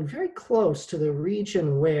getting very close to the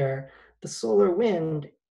region where the solar wind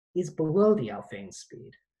is below the Alfvén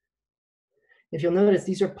speed. If you'll notice,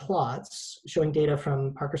 these are plots showing data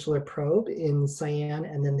from Parker Solar Probe in cyan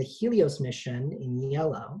and then the Helios mission in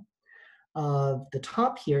yellow. The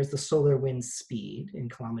top here is the solar wind speed in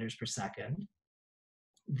kilometers per second,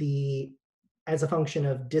 as a function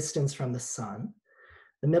of distance from the sun.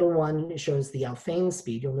 The middle one shows the Alfvén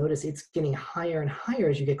speed. You'll notice it's getting higher and higher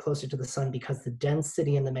as you get closer to the sun because the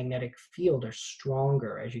density and the magnetic field are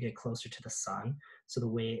stronger as you get closer to the sun. So the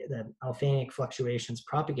way the alphanic fluctuations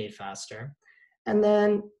propagate faster. And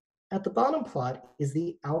then at the bottom plot is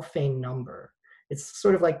the Alfvén number. It's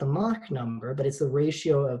sort of like the Mach number, but it's the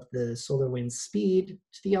ratio of the solar wind speed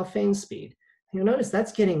to the Alfvén speed. And you'll notice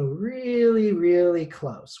that's getting really, really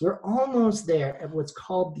close. We're almost there at what's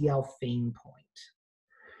called the Alfvén point.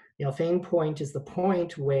 The Alfvén point is the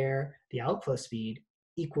point where the outflow speed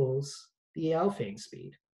equals the Alfvén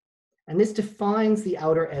speed. And this defines the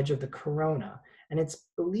outer edge of the corona. And it's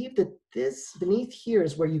believed that this beneath here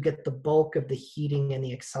is where you get the bulk of the heating and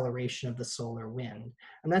the acceleration of the solar wind.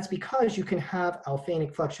 And that's because you can have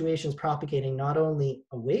alphanic fluctuations propagating not only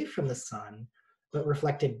away from the sun, but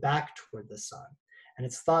reflected back toward the sun. And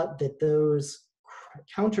it's thought that those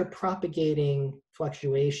counter-propagating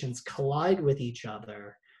fluctuations collide with each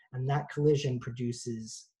other, and that collision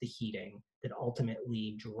produces the heating that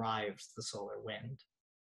ultimately drives the solar wind.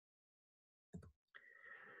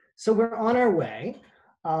 So we're on our way.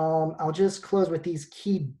 I'll just close with these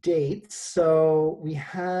key dates. So we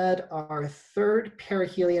had our 3rd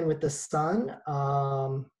perihelion with the sun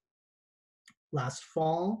last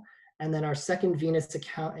fall, and then our 2nd Venus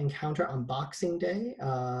encounter on Boxing Day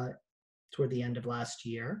toward the end of last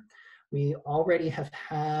year. We already have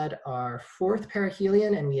had our 4th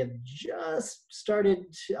perihelion, and we have just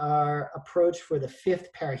started our approach for the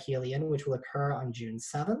 5th perihelion, which will occur on June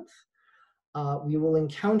 7th. We will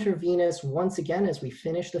encounter Venus once again as we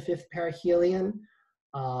finish the 5th perihelion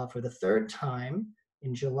for the 3rd time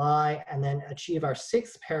in July, and then achieve our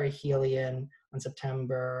 6th perihelion in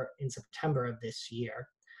September of this year.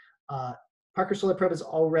 Parker Solar Probe is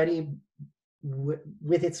already,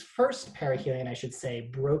 with its 1st perihelion, I should say,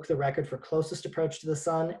 broke the record for closest approach to the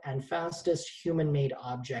sun and fastest human-made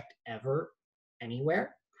object ever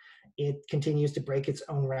anywhere. It continues to break its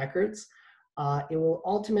own records. It will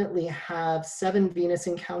ultimately have 7 Venus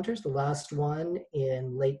encounters, the last one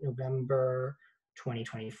in late November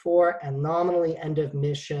 2024, and nominally end of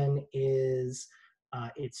mission is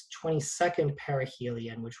its 22nd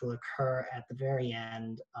perihelion, which will occur at the very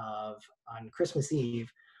end on Christmas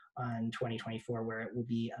Eve on 2024, where it will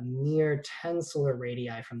be a mere 10 solar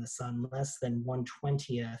radii from the sun, less than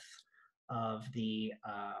 1/20th of an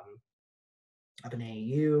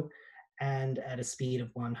AU, and at a speed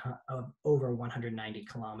of over 190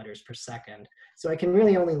 kilometers per second. So I can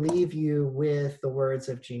really only leave you with the words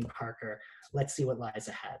of Gene Parker. Let's see what lies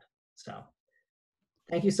ahead. So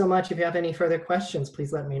thank you so much. If you have any further questions,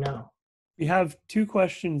 please let me know. We have 2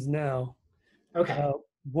 questions now. Okay.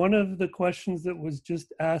 One of the questions that was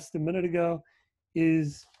just asked a minute ago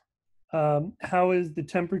is, how is the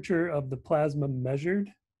temperature of the plasma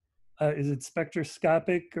measured? Is it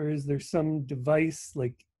spectroscopic, or is there some device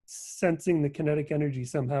like sensing the kinetic energy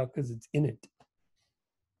somehow because it's in it?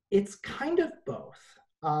 It's kind of both.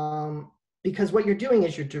 Because what you're doing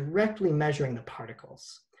is you're directly measuring the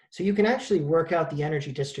particles. So you can actually work out the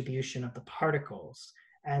energy distribution of the particles.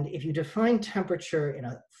 And if you define temperature in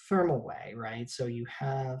a thermal way, right? So you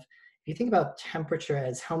have, if you think about temperature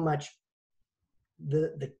as how much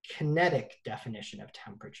the kinetic definition of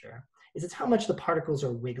temperature is it's how much the particles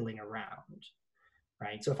are wiggling around,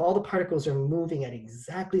 right? So if all the particles are moving at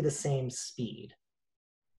exactly the same speed,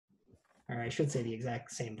 or I should say the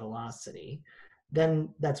exact same velocity, then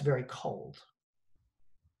that's very cold,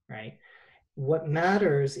 right? What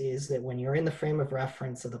matters is that when you're in the frame of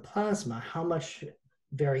reference of the plasma, how much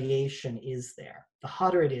variation is there? The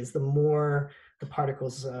hotter it is, the more the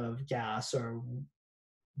particles of gas are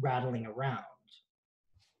rattling around.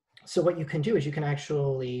 So what you can do is you can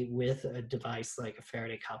actually, with a device like a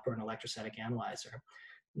Faraday cup or an electrostatic analyzer,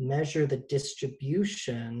 measure the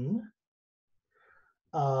distribution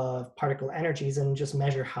of particle energies and just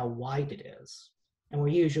measure how wide it is. And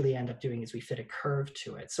what we usually end up doing is we fit a curve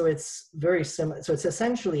to it. So it's very similar. So it's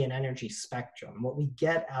essentially an energy spectrum. What we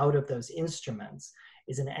get out of those instruments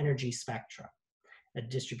is an energy spectrum, a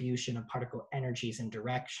distribution of particle energies and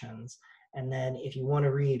directions. And then if you want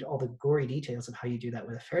to read all the gory details of how you do that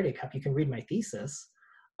with a Faraday cup, you can read my thesis.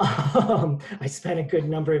 I spent a good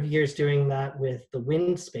number of years doing that with the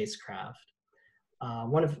WIND spacecraft.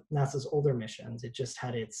 One of NASA's older missions. It just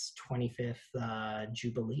had its 25th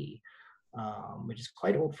Jubilee, which is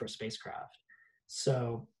quite old for a spacecraft.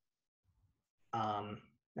 So, and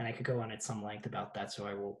I could go on at some length about that, so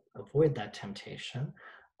I will avoid that temptation.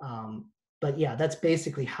 But yeah, that's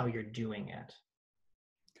basically how you're doing it.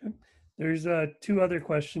 Okay. There's 2 other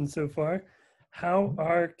questions so far. How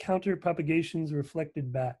are counter propagations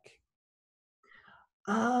reflected back?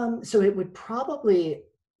 So it would probably,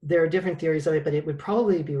 there are different theories of it, but it would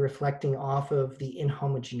probably be reflecting off of the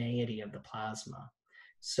inhomogeneity of the plasma.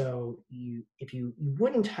 So you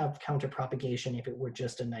wouldn't have counterpropagation if it were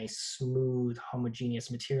just a nice, smooth,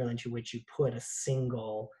 homogeneous material into which you put a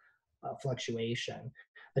single fluctuation.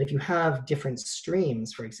 But if you have different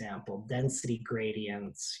streams, for example, density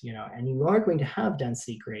gradients, you know, and you are going to have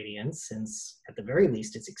density gradients since at the very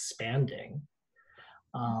least it's expanding.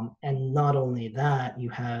 And not only that, you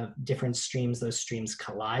have different streams, those streams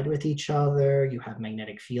collide with each other, you have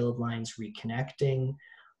magnetic field lines reconnecting.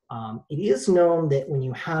 It is known that when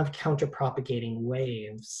you have counterpropagating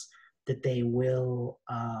waves, that they will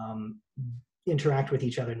interact with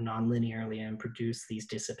each other non-linearly and produce these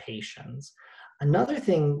dissipations. Another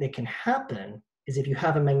thing that can happen is if you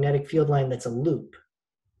have a magnetic field line that's a loop.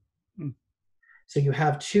 So you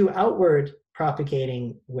have 2 outward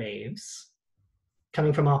propagating waves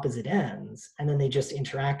coming from opposite ends, and then they just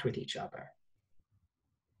interact with each other.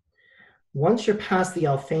 Once you're past the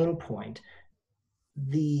Alfvén point,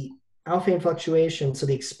 the Alfvén fluctuation, so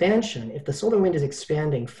the expansion, if the solar wind is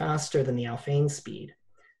expanding faster than the Alfvén speed,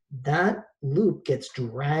 that loop gets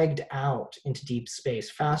dragged out into deep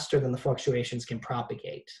space faster than the fluctuations can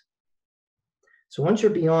propagate. So once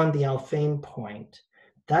you're beyond the Alfvén point,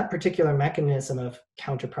 that particular mechanism of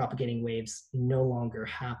counterpropagating waves no longer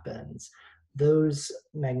happens. Those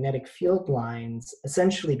magnetic field lines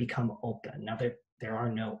essentially become open. Now there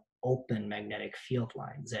are no open magnetic field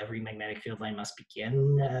lines. Every magnetic field line must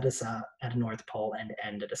begin at a North Pole and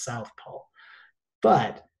end at a South Pole.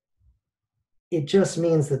 But it just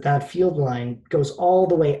means that that field line goes all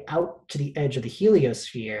the way out to the edge of the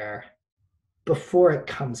heliosphere before it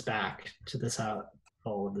comes back to the South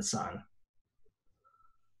Pole of the sun.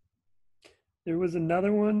 There was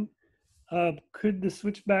another one. Could the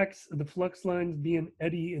switchbacks of the flux lines be an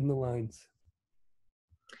eddy in the lines?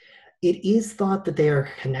 It is thought that they are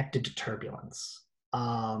connected to turbulence.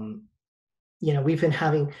 You know,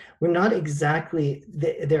 we're not exactly,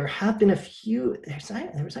 there have been a few,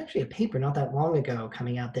 there was actually a paper not that long ago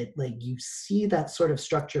coming out that like you see that sort of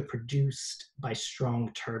structure produced by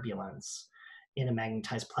strong turbulence in a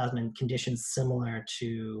magnetized plasma in conditions similar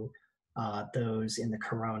to those in the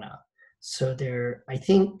corona. So I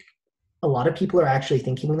think a lot of people are actually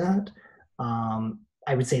thinking that.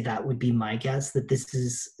 I would say that would be my guess, that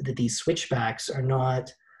these switchbacks are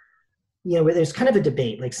not, you know, there's kind of a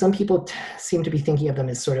debate. Like some people seem to be thinking of them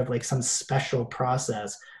as sort of like some special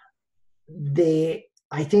process.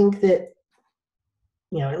 I think that,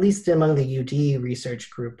 you know, at least among the UD research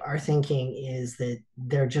group, our thinking is that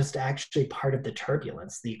they're just actually part of the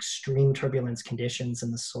turbulence. The extreme turbulence conditions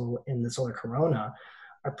in the solar corona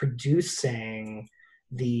are producing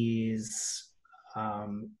these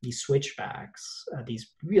switchbacks,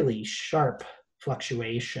 these really sharp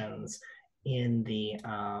fluctuations in the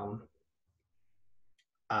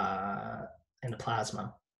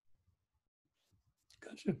plasma.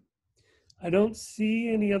 Gotcha. I don't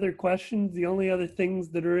see any other questions. The only other things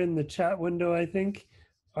that are in the chat window, I think,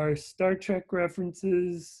 are Star Trek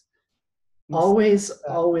references. Always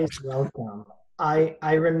welcome.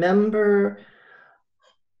 I remember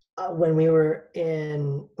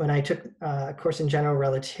when I took a course in general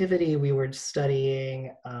relativity, we were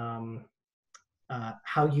studying how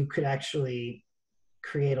you could actually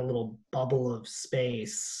create a little bubble of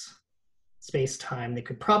space-time that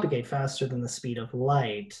could propagate faster than the speed of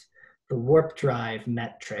light, the warp drive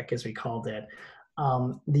metric, as we called it.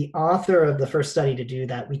 The author of the first study to do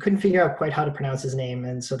that, we couldn't figure out quite how to pronounce his name,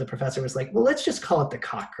 and so the professor was like, well, let's just call it the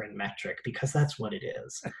Cochrane metric, because that's what it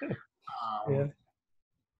is. Yeah.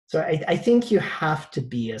 So I think you have to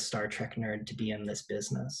be a Star Trek nerd to be in this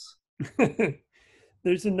business.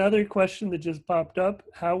 There's another question that just popped up.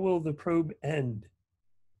 How will the probe end?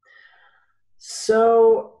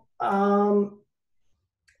 So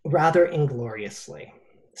rather ingloriously.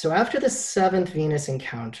 So after the 7th Venus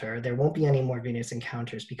encounter, there won't be any more Venus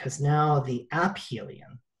encounters, because now the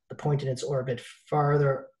aphelion, the point in its orbit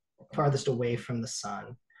farthest away from the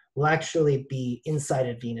sun, will actually be inside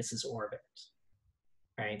of Venus's orbit.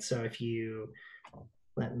 Right? So if you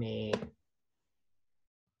let's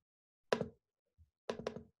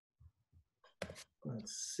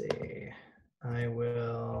see, I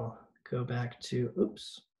will go back to,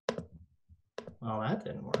 oops. Well, that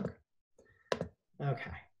didn't work.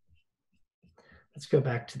 Okay. Let's go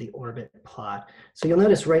back to the orbit plot. So you'll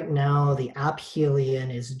notice right now the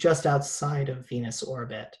aphelion is just outside of Venus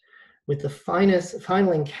orbit. With the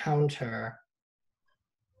final encounter,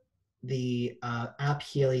 the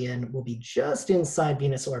aphelion will be just inside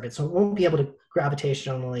Venus orbit, so it won't be able to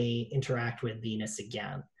gravitationally interact with Venus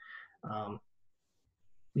again.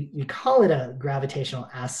 We call it a gravitational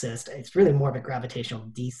assist. It's really more of a gravitational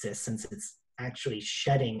desist, since it's actually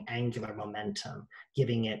shedding angular momentum,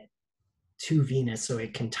 giving it to Venus so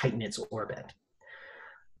it can tighten its orbit.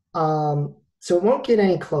 So it won't get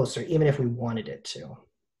any closer, even if we wanted it to.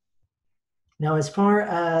 Now, as far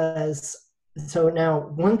as, so now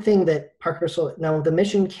one thing that now the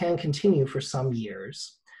mission can continue for some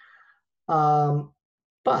years,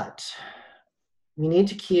 but we need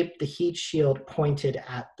to keep the heat shield pointed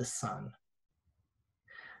at the sun.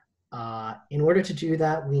 In order to do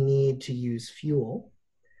that, we need to use fuel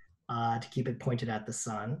to keep it pointed at the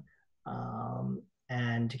sun,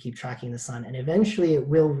 and to keep tracking the sun. And eventually it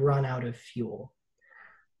will run out of fuel.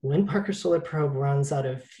 When Parker Solar Probe runs out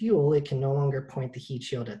of fuel, it can no longer point the heat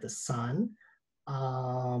shield at the sun.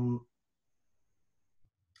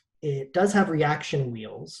 It does have reaction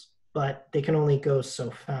wheels, but they can only go so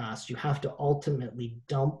fast. You have to ultimately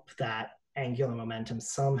dump that angular momentum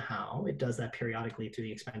somehow. It does that periodically through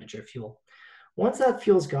the expenditure of fuel. Once that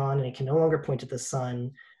fuel's gone and it can no longer point at the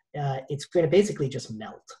sun, it's going to basically just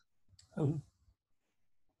melt. Oh.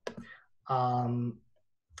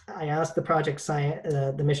 I asked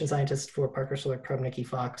the mission scientist for Parker Solar Probe, Nikki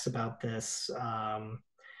Fox, about this,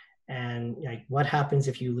 and like, what happens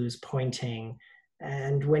if you lose pointing?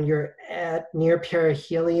 And when you're at near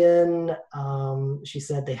perihelion, she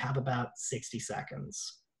said they have about 60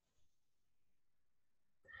 seconds.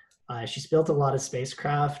 She's built a lot of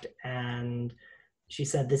spacecraft, and she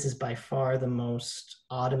said this is by far the most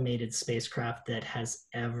automated spacecraft that has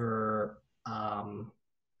ever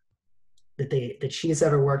that she's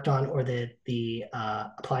ever worked on, or that the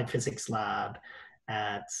Applied Physics Lab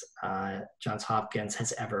at Johns Hopkins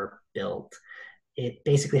has ever built. It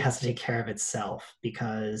basically has to take care of itself,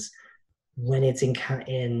 because when it's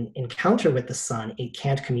in encounter with the sun, it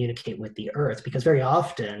can't communicate with the Earth, because very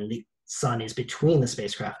often the sun is between the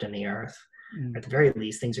spacecraft and the Earth. At the very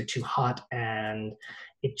least, things are too hot and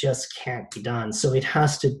it just can't be done. So it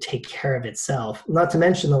has to take care of itself, not to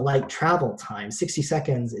mention the light travel time. 60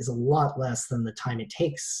 seconds is a lot less than the time it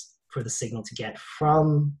takes for the signal to get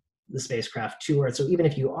from the spacecraft to Earth. So even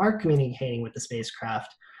if you are communicating with the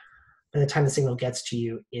spacecraft, by the time the signal gets to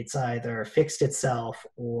you, it's either fixed itself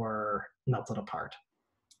or melted apart.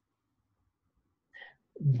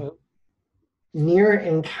 Well, near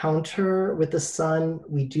encounter with the sun,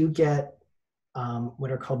 we do get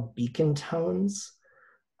what are called beacon tones.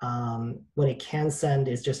 What it can send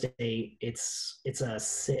is just a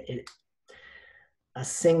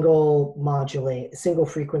single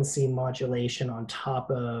frequency modulation on top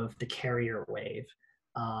of the carrier wave.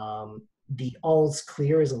 The all's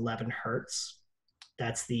clear is 11 hertz.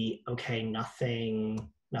 That's the, okay, nothing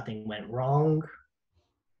went wrong.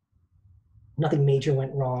 Nothing major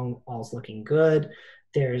went wrong, all's looking good.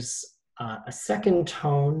 There's a second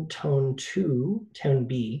tone, tone 2, tone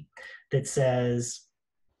B, that says,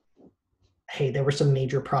 hey, there were some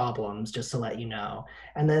major problems, just to let you know.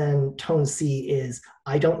 And then tone C is,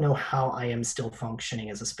 I don't know how I am still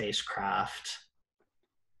functioning as a spacecraft.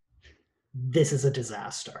 This is a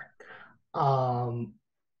disaster.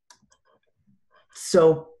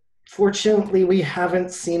 So Fortunately, we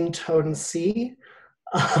haven't seen Tone C.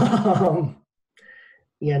 Um,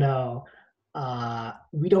 you know,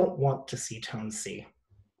 we don't want to see Tone C.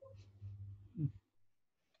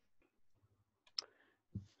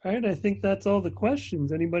 All right, I think that's all the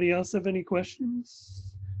questions. Anybody else have any questions?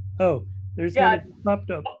 Oh, there's one Yeah, that popped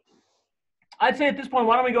up. I'd say at this point,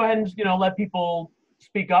 why don't we go ahead and let people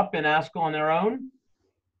speak up and ask on their own.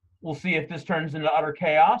 We'll see if this turns into utter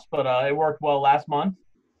chaos, but it worked well last month.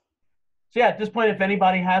 So yeah, at this point, if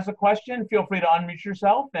anybody has a question, feel free to unmute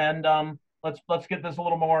yourself, and let's get this a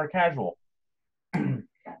little more casual.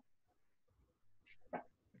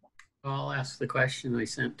 I'll ask the question I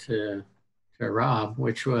sent to Rob,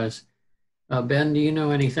 which was, Ben, do you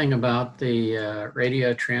know anything about the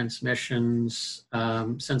radio transmissions?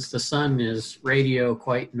 Since the sun is radio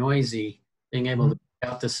quite noisy, being able to pick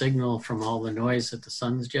out the signal from all the noise that the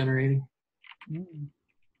sun's generating?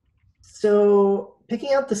 So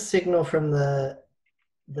picking out the signal from the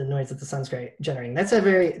noise that the sun's generating, it's a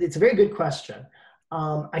very good question.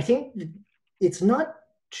 I think it's not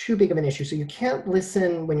too big of an issue. So you can't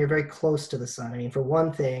listen when you're very close to the sun. I mean, for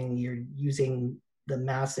one thing, you're using the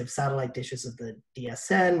massive satellite dishes of the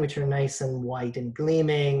DSN, which are nice and white and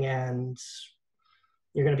gleaming, and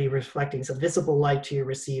you're going to be reflecting some visible light to your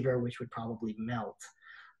receiver, which would probably melt.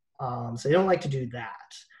 So you don't like to do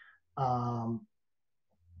that.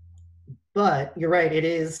 But you're right, it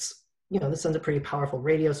is, the sun's a pretty powerful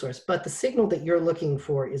radio source, but the signal that you're looking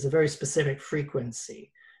for is a very specific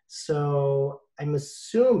frequency. So I'm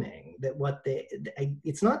assuming that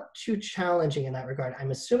it's not too challenging in that regard.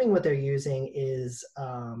 I'm assuming what they're using is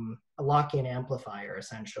a lock-in amplifier,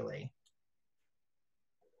 essentially.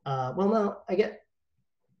 I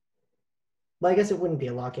guess it wouldn't be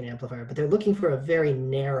a lock-in amplifier, but they're looking for a very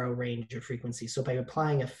narrow range of frequencies. So by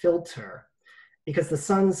applying a filter, because the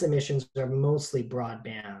sun's emissions are mostly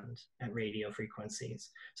broadband at radio frequencies,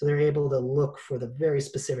 so they're able to look for the very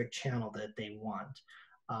specific channel that they want.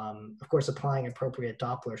 Of course, applying appropriate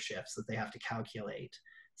Doppler shifts that they have to calculate,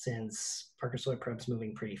 since Parker Solar Probe's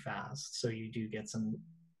moving pretty fast, so you do get some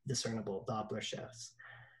discernible Doppler shifts.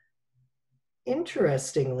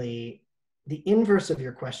 Interestingly, the inverse of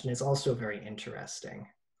your question is also very interesting.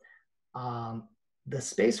 The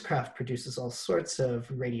spacecraft produces all sorts of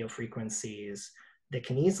radio frequencies that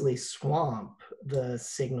can easily swamp the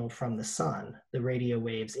signal from the sun, the radio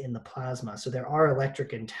waves in the plasma. So there are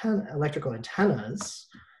electrical antennas,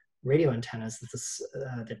 radio antennas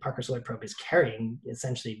that Parker Solar Probe is carrying,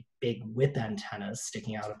 essentially big width antennas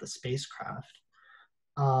sticking out of the spacecraft.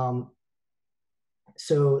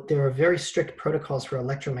 So there are very strict protocols for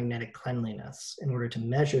electromagnetic cleanliness in order to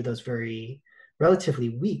measure those very relatively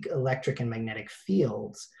weak electric and magnetic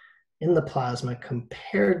fields in the plasma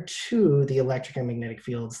compared to the electric and magnetic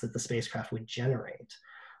fields that the spacecraft would generate.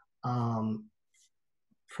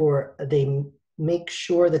 They make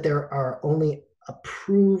sure that there are only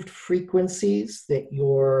approved frequencies that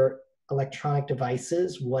your electronic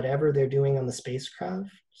devices, whatever they're doing on the spacecraft,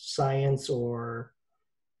 science or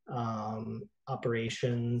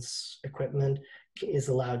operations equipment, is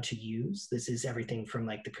allowed to use. This is everything from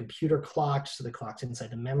like the computer clocks to the clocks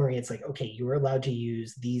inside the memory. It's like, okay, you're allowed to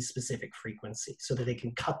use these specific frequencies so that they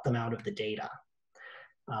can cut them out of the data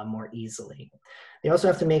more easily. They also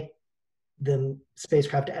have to make the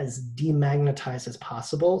spacecraft as demagnetized as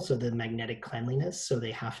possible, so the magnetic cleanliness, so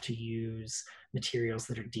they have to use materials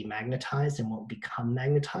that are demagnetized and won't become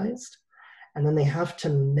magnetized. And then they have to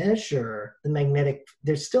measure the magnetic,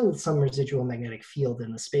 there's still some residual magnetic field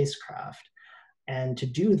in the spacecraft. And to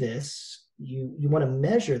do this, you want to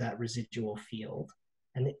measure that residual field.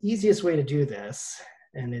 And the easiest way to do this,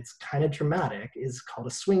 and it's kind of dramatic, is called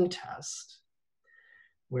a swing test,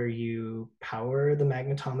 where you power the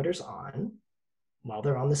magnetometers on while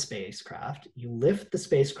they're on the spacecraft. You lift the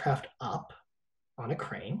spacecraft up on a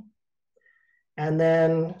crane, and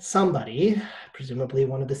then somebody, presumably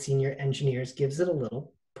one of the senior engineers, gives it a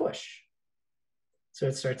little push. So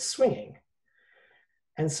it starts swinging.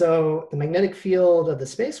 And so the magnetic field of the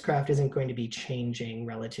spacecraft isn't going to be changing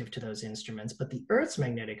relative to those instruments, but the Earth's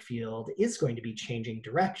magnetic field is going to be changing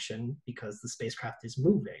direction because the spacecraft is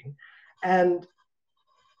moving. And,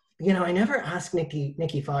 I never asked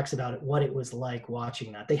Nikki Fox about it, what it was like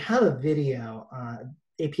watching that. They have a video,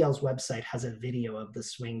 APL's website has a video of the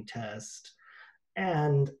swing test.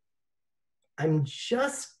 And I'm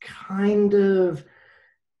just I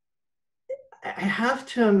have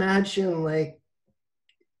to imagine, like,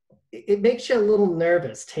 it makes you a little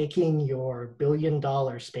nervous taking your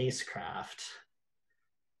billion-dollar spacecraft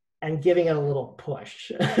and giving it a little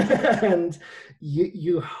push. And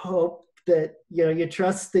you hope that, you know, you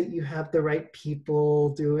trust that you have the right people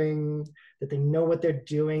doing, that they know what they're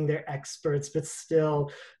doing, they're experts, but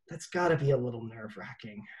still, that's got to be a little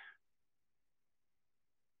nerve-wracking.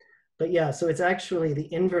 But yeah, so it's actually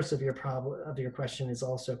the inverse of your problem, of your question, is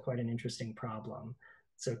also quite an interesting problem.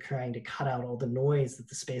 So trying to cut out all the noise that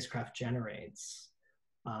the spacecraft generates,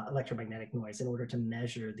 electromagnetic noise, in order to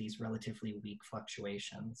measure these relatively weak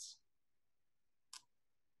fluctuations.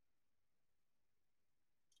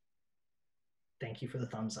 Thank you for the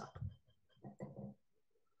thumbs up.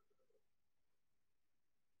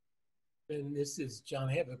 And this is John.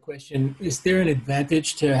 I have a question. Is there an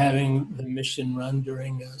advantage to having the mission run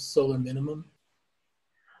during a solar minimum?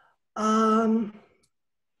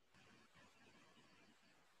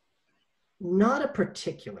 Not a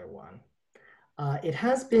particular one. It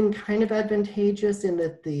has been kind of advantageous in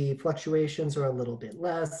that the fluctuations are a little bit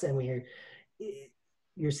less, and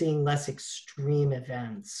you're seeing less extreme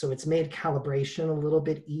events. So it's made calibration a little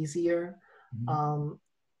bit easier. Mm-hmm.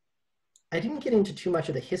 I didn't get into too much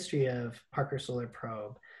of the history of Parker Solar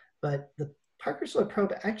Probe, but the Parker Solar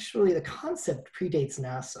Probe, actually the concept predates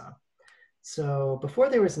NASA. So before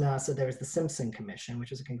there was NASA, there was the Simpson Commission,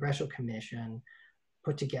 which was a congressional commission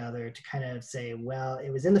put together to kind of say, well,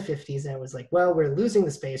 it was in the 50s and it was like, well, we're losing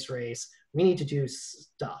the space race. We need to do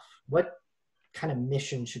stuff. What kind of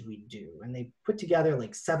mission should we do? And they put together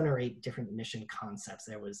like 7 or 8 different mission concepts.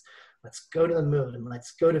 There was, let's go to the moon, and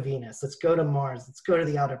let's go to Venus, let's go to Mars, let's go to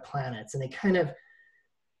the outer planets. And they kind of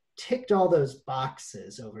ticked all those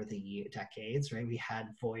boxes over the decades, right? We had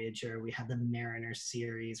Voyager, we had the Mariner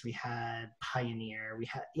series, we had Pioneer, we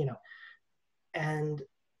had, you know, and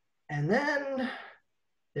then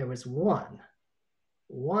there was one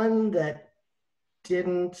that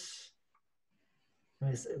didn't,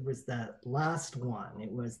 it was that last one.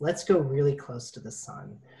 It was, let's go really close to the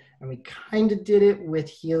sun. And we kind of did it with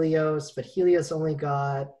Helios, but Helios only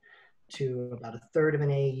got to about 1/3 of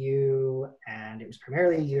an AU, and it was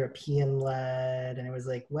primarily European-led. And it was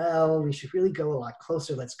like, well, we should really go a lot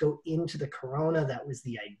closer. Let's go into the corona. That was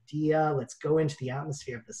the idea. Let's go into the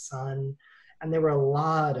atmosphere of the sun. And there were a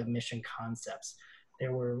lot of mission concepts.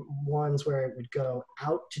 There were ones where it would go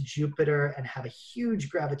out to Jupiter and have a huge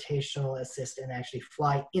gravitational assist and actually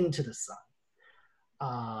fly into the sun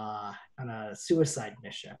on a suicide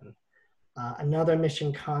mission. Another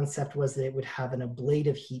mission concept was that it would have an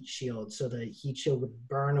ablative heat shield, so the heat shield would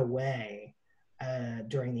burn away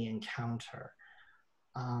during the encounter.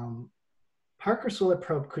 Parker Solar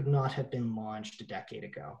Probe could not have been launched a decade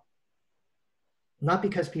ago. Not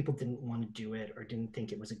because people didn't want to do it or didn't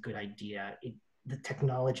think it was a good idea. The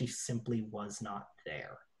technology simply was not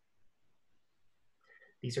there.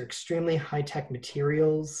 These are extremely high-tech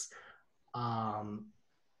materials.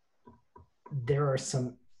 There are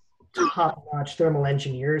some top-notch thermal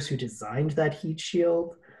engineers who designed that heat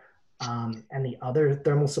shield and the other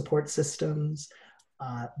thermal support systems.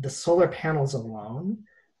 The solar panels alone,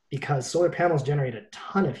 because solar panels generate a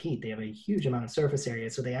ton of heat, they have a huge amount of surface area,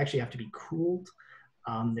 so they actually have to be cooled.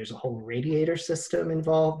 There's a whole radiator system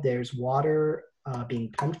involved. There's water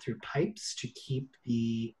being pumped through pipes to keep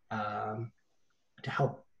the, to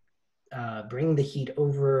help bring the heat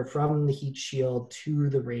over from the heat shield to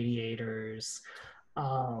the radiators.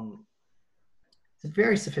 It's a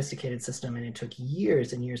very sophisticated system, and it took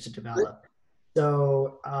years and years to develop.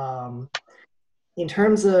 So in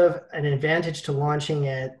terms of an advantage to launching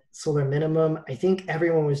at solar minimum, I think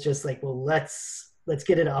everyone was just like, well, let's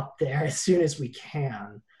get it up there as soon as we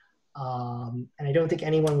can. And I don't think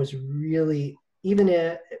anyone was really, even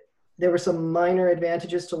if there were some minor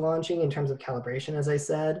advantages to launching in terms of calibration, as I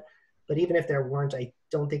said, but even if there weren't, I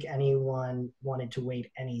don't think anyone wanted to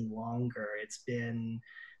wait any longer. It's been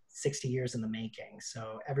 60 years in the making.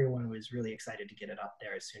 So everyone was really excited to get it up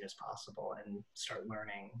there as soon as possible and start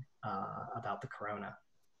learning about the corona.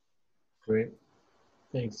 Great,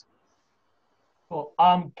 thanks. Well,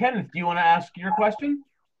 Kenneth, do you want to ask your question?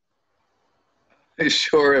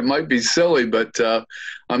 Sure, it might be silly, but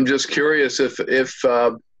I'm just curious if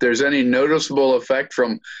there's any noticeable effect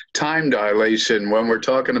from time dilation when we're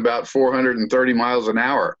talking about 430 miles an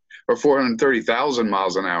hour or 430,000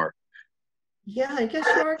 miles an hour. Yeah, I guess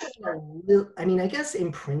you are getting a little, I mean, I guess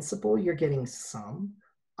in principle you're getting some.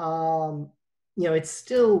 You know, it's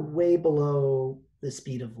still way below the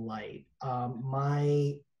speed of light.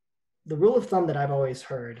 The rule of thumb that I've always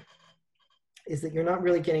heard is that you're not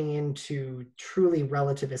really getting into truly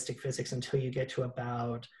relativistic physics until you get to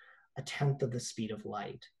about 1/10 of the speed of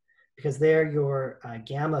light, because there your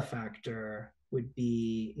gamma factor would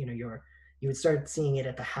be, you know, you would start seeing it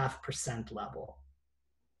at the 0.5% level.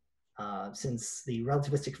 since the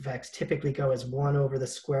relativistic effects typically go as 1 over the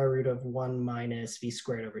square root of 1 minus v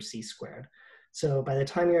squared over c squared. So by the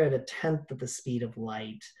time you're at 1/10 of the speed of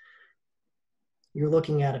light, you're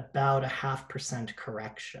looking at about a 0.5%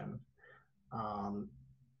 correction.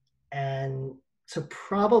 And so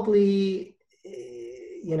probably,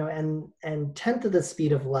 you know, and 1/10 of the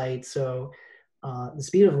speed of light, so the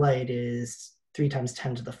speed of light is 3 times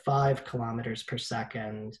 10 to the 5 kilometers per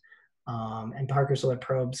second. And Parker solar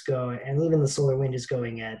probes go, and even the solar wind is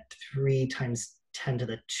going at 3 times 10 to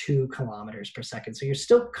the 2 kilometers per second. So you're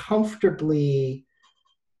still comfortably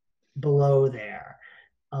below there.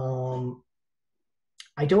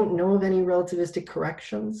 I don't know of any relativistic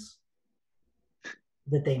corrections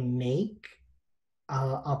that they make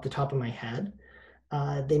off the top of my head.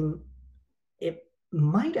 It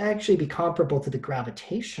might actually be comparable to the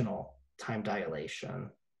gravitational time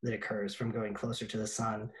dilation that occurs from going closer to the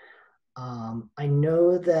sun. I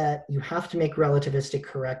know that you have to make relativistic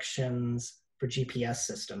corrections for GPS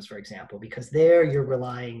systems, for example, because there you're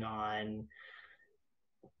relying on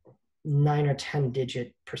 9 or 10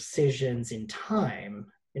 digit precisions in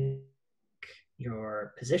time in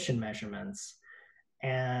your position measurements.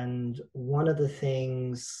 And one of the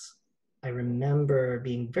things I remember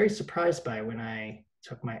being very surprised by when I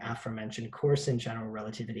took my aforementioned course in general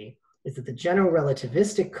relativity is that the general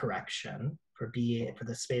relativistic correction for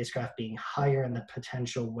the spacecraft being higher in the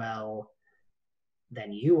potential well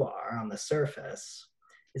than you are on the surface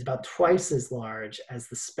is about twice as large as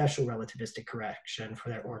the special relativistic correction for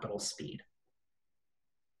their orbital speed.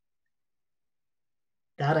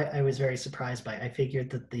 That I was very surprised by. I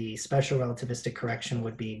figured that the special relativistic correction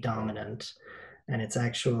would be dominant, and it's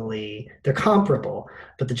actually, they're comparable,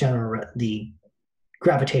 but the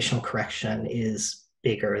gravitational correction is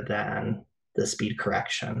bigger than the speed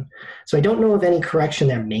correction. So I don't know of any correction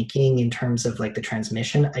they're making in terms of like the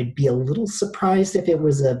transmission. I'd be a little surprised if it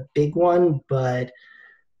was a big one, but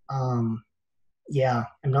yeah,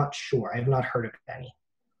 I'm not sure. I have not heard of any.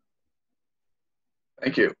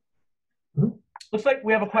 Thank you. Mm-hmm. Looks like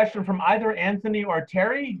we have a question from either Anthony or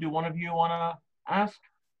Terry. Do one of you want to ask?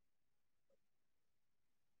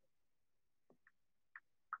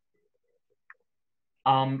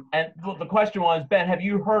 And the question was, Ben, have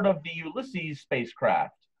you heard of the Ulysses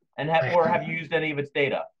spacecraft, and or have you used any of its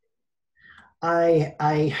data?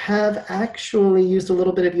 I have actually used a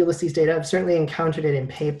little bit of Ulysses data. I've certainly encountered it in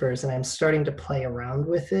papers, and I'm starting to play around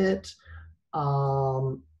with it.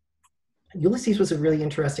 Ulysses was a really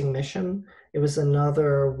interesting mission. It was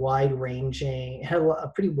another wide-ranging, it had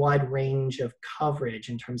a pretty wide range of coverage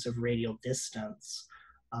in terms of radial distance.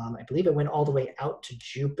 I believe it went all the way out to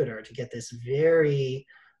Jupiter to get this very,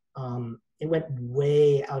 it went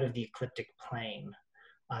way out of the ecliptic plane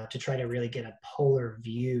to try to really get a polar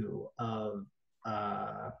view of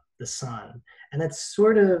the sun. And that's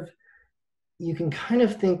sort of, you can kind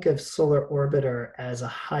of think of Solar Orbiter as a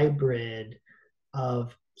hybrid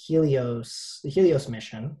of Helios, the Helios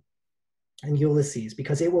mission, and Ulysses,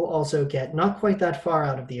 because it will also get not quite that far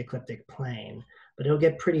out of the ecliptic plane, but it'll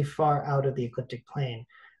get pretty far out of the ecliptic plane.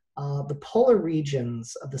 The polar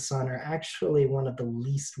regions of the sun are actually one of the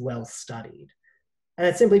least well studied. And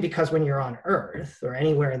it's simply because when you're on Earth or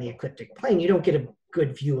anywhere in the ecliptic plane, you don't get a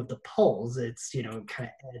good view of the poles. It's, you know, kind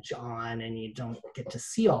of edge on, and you don't get to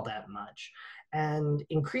see all that much. And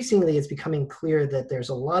increasingly, it's becoming clear that there's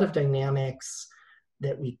a lot of dynamics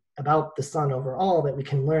that about the sun overall that we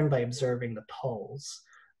can learn by observing the poles,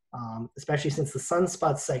 especially since the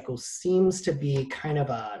sunspot cycle seems to be kind of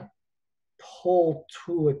a pole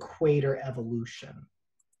to equator evolution.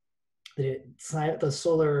 The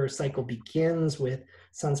solar cycle begins with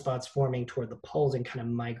sunspots forming toward the poles and kind of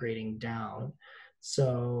migrating down.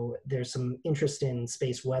 So there's some interest in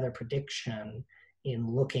space weather prediction in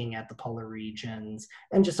looking at the polar regions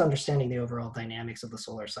and just understanding the overall dynamics of the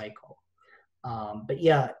solar cycle. But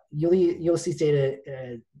yeah, Ulysses data,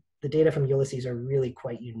 the data from Ulysses are really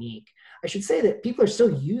quite unique. I should say that people are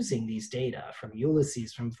still using these data from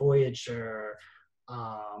Ulysses, from Voyager,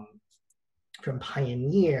 from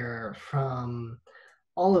Pioneer, from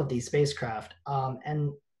all of these spacecraft.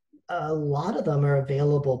 And a lot of them are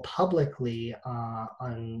available publicly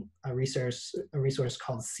on a resource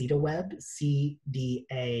called CEDAWeb,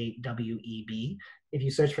 CDAWEB. If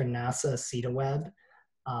you search for NASA CEDAWeb,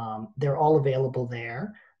 they're all available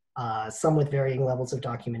there, some with varying levels of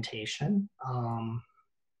documentation.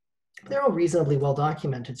 They're all reasonably well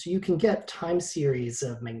documented, so you can get time series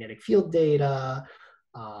of magnetic field data,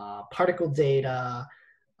 particle data,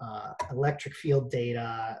 electric field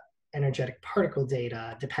data, energetic particle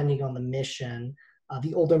data, depending on the mission.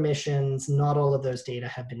 The older missions, not all of those data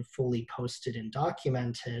have been fully posted and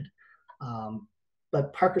documented.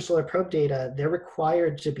 But Parker Solar Probe data, they're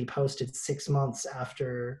required to be posted 6 months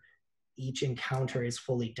after each encounter is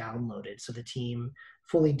fully downloaded. So the team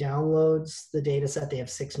fully downloads the data set. They have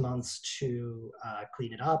 6 months to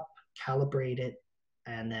clean it up, calibrate it,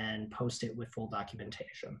 and then post it with full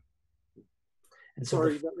documentation. And so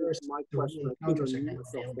Sorry, the that was first my three question. I encounters couldn't are unmute now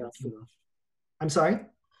myself available fast to- enough. I'm sorry?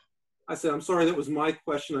 I said, I'm sorry, that was my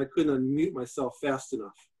question. I couldn't unmute myself fast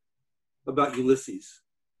enough about Ulysses.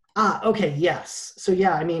 Okay, yes. So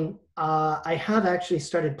yeah, I mean, I have actually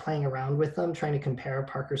started playing around with them, trying to compare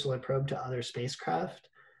Parker Solar Probe to other spacecraft.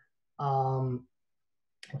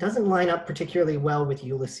 It doesn't line up particularly well with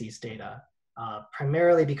Ulysses data,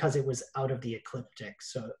 primarily because it was out of the ecliptic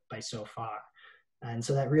by so far. And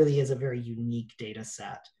so that really is a very unique data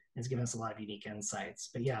set. It's given us a lot of unique insights.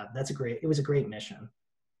 But yeah, it was a great mission.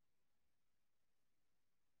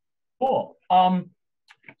 Cool.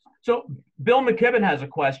 So Bill McKibben has a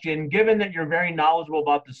question. Given that you're very knowledgeable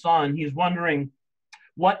about the sun, he's wondering,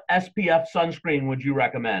 what SPF sunscreen would you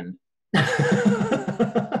recommend?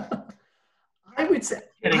 I would say,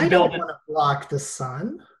 Kidding, I Bill don't want to block the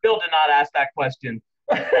sun. Bill did not ask that question.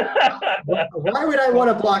 Why would I want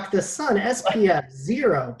to block the sun? SPF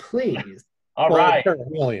 0, please. All right.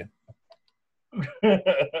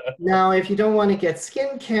 Now, if you don't want to get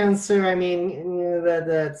skin cancer, I mean,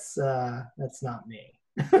 that's not me.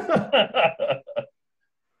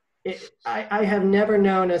 I have never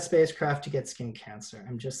known a spacecraft to get skin cancer.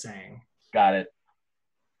 I'm just saying. Got it.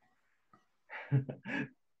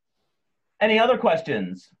 Any other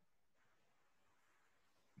questions?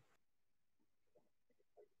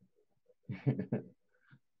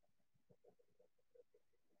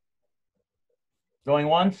 Going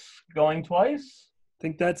once, going twice? I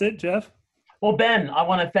think that's it, Jeff. Well, Ben, I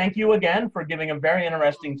want to thank you again for giving a very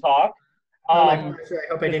interesting talk. My pleasure.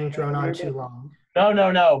 I hope I didn't drone on too long.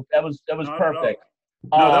 No. That was perfect.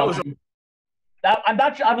 No, that was I'm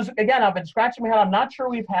not sure. I've been scratching my head. I'm not sure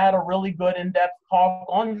we've had a really good in-depth talk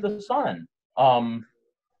on the sun.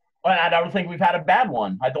 I don't think we've had a bad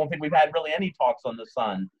one. I don't think we've had really any talks on the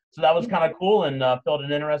sun. So that was kind of cool and filled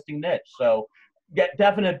an interesting niche. So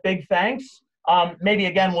definite big thanks. Maybe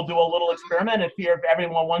again, we'll do a little experiment. If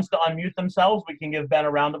everyone wants to unmute themselves, we can give Ben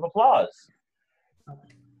a round of applause.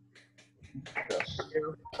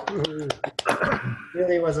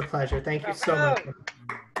 Really was a pleasure. Thank you so much.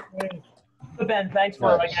 So Ben, thanks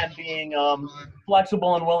for again being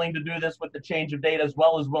flexible and willing to do this with the change of date, as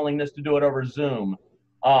well as willingness to do it over Zoom.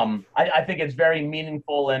 I think it's very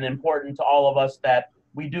meaningful and important to all of us that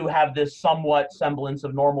we do have this somewhat semblance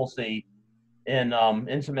of normalcy in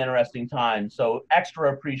some interesting times. So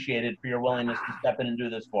extra appreciated for your willingness to step in and do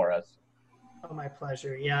this for us. Oh, my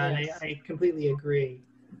pleasure. Yeah, Yes. and I completely agree.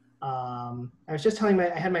 I was just telling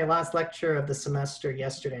I had my last lecture of the semester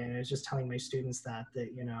yesterday, and I was just telling my students that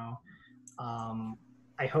you know,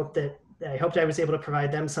 I hoped I was able to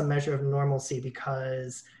provide them some measure of normalcy,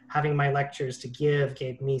 because having my lectures to give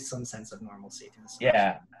gave me some sense of normalcy through the semester.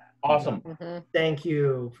 Yeah, awesome. Thank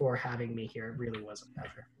you for having me here. It really was a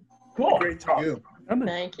pleasure. Cool. Great to you.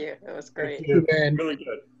 Thank you. It was great. Really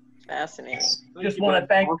good. Fascinating. Just want to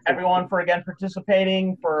thank everyone for again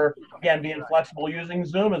participating, for again being flexible using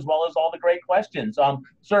Zoom, as well as all the great questions.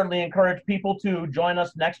 Certainly encourage people to join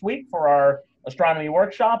us next week for our astronomy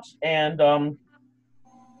workshops, and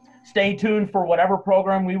stay tuned for whatever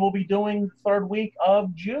program we will be doing third week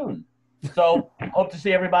of June. So hope to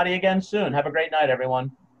see everybody again soon. Have a great night,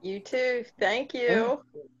 everyone. You too. Thank you.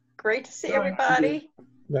 Great to see everybody.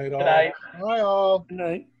 Night all. Good night. Bye all. Good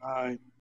night. Bye.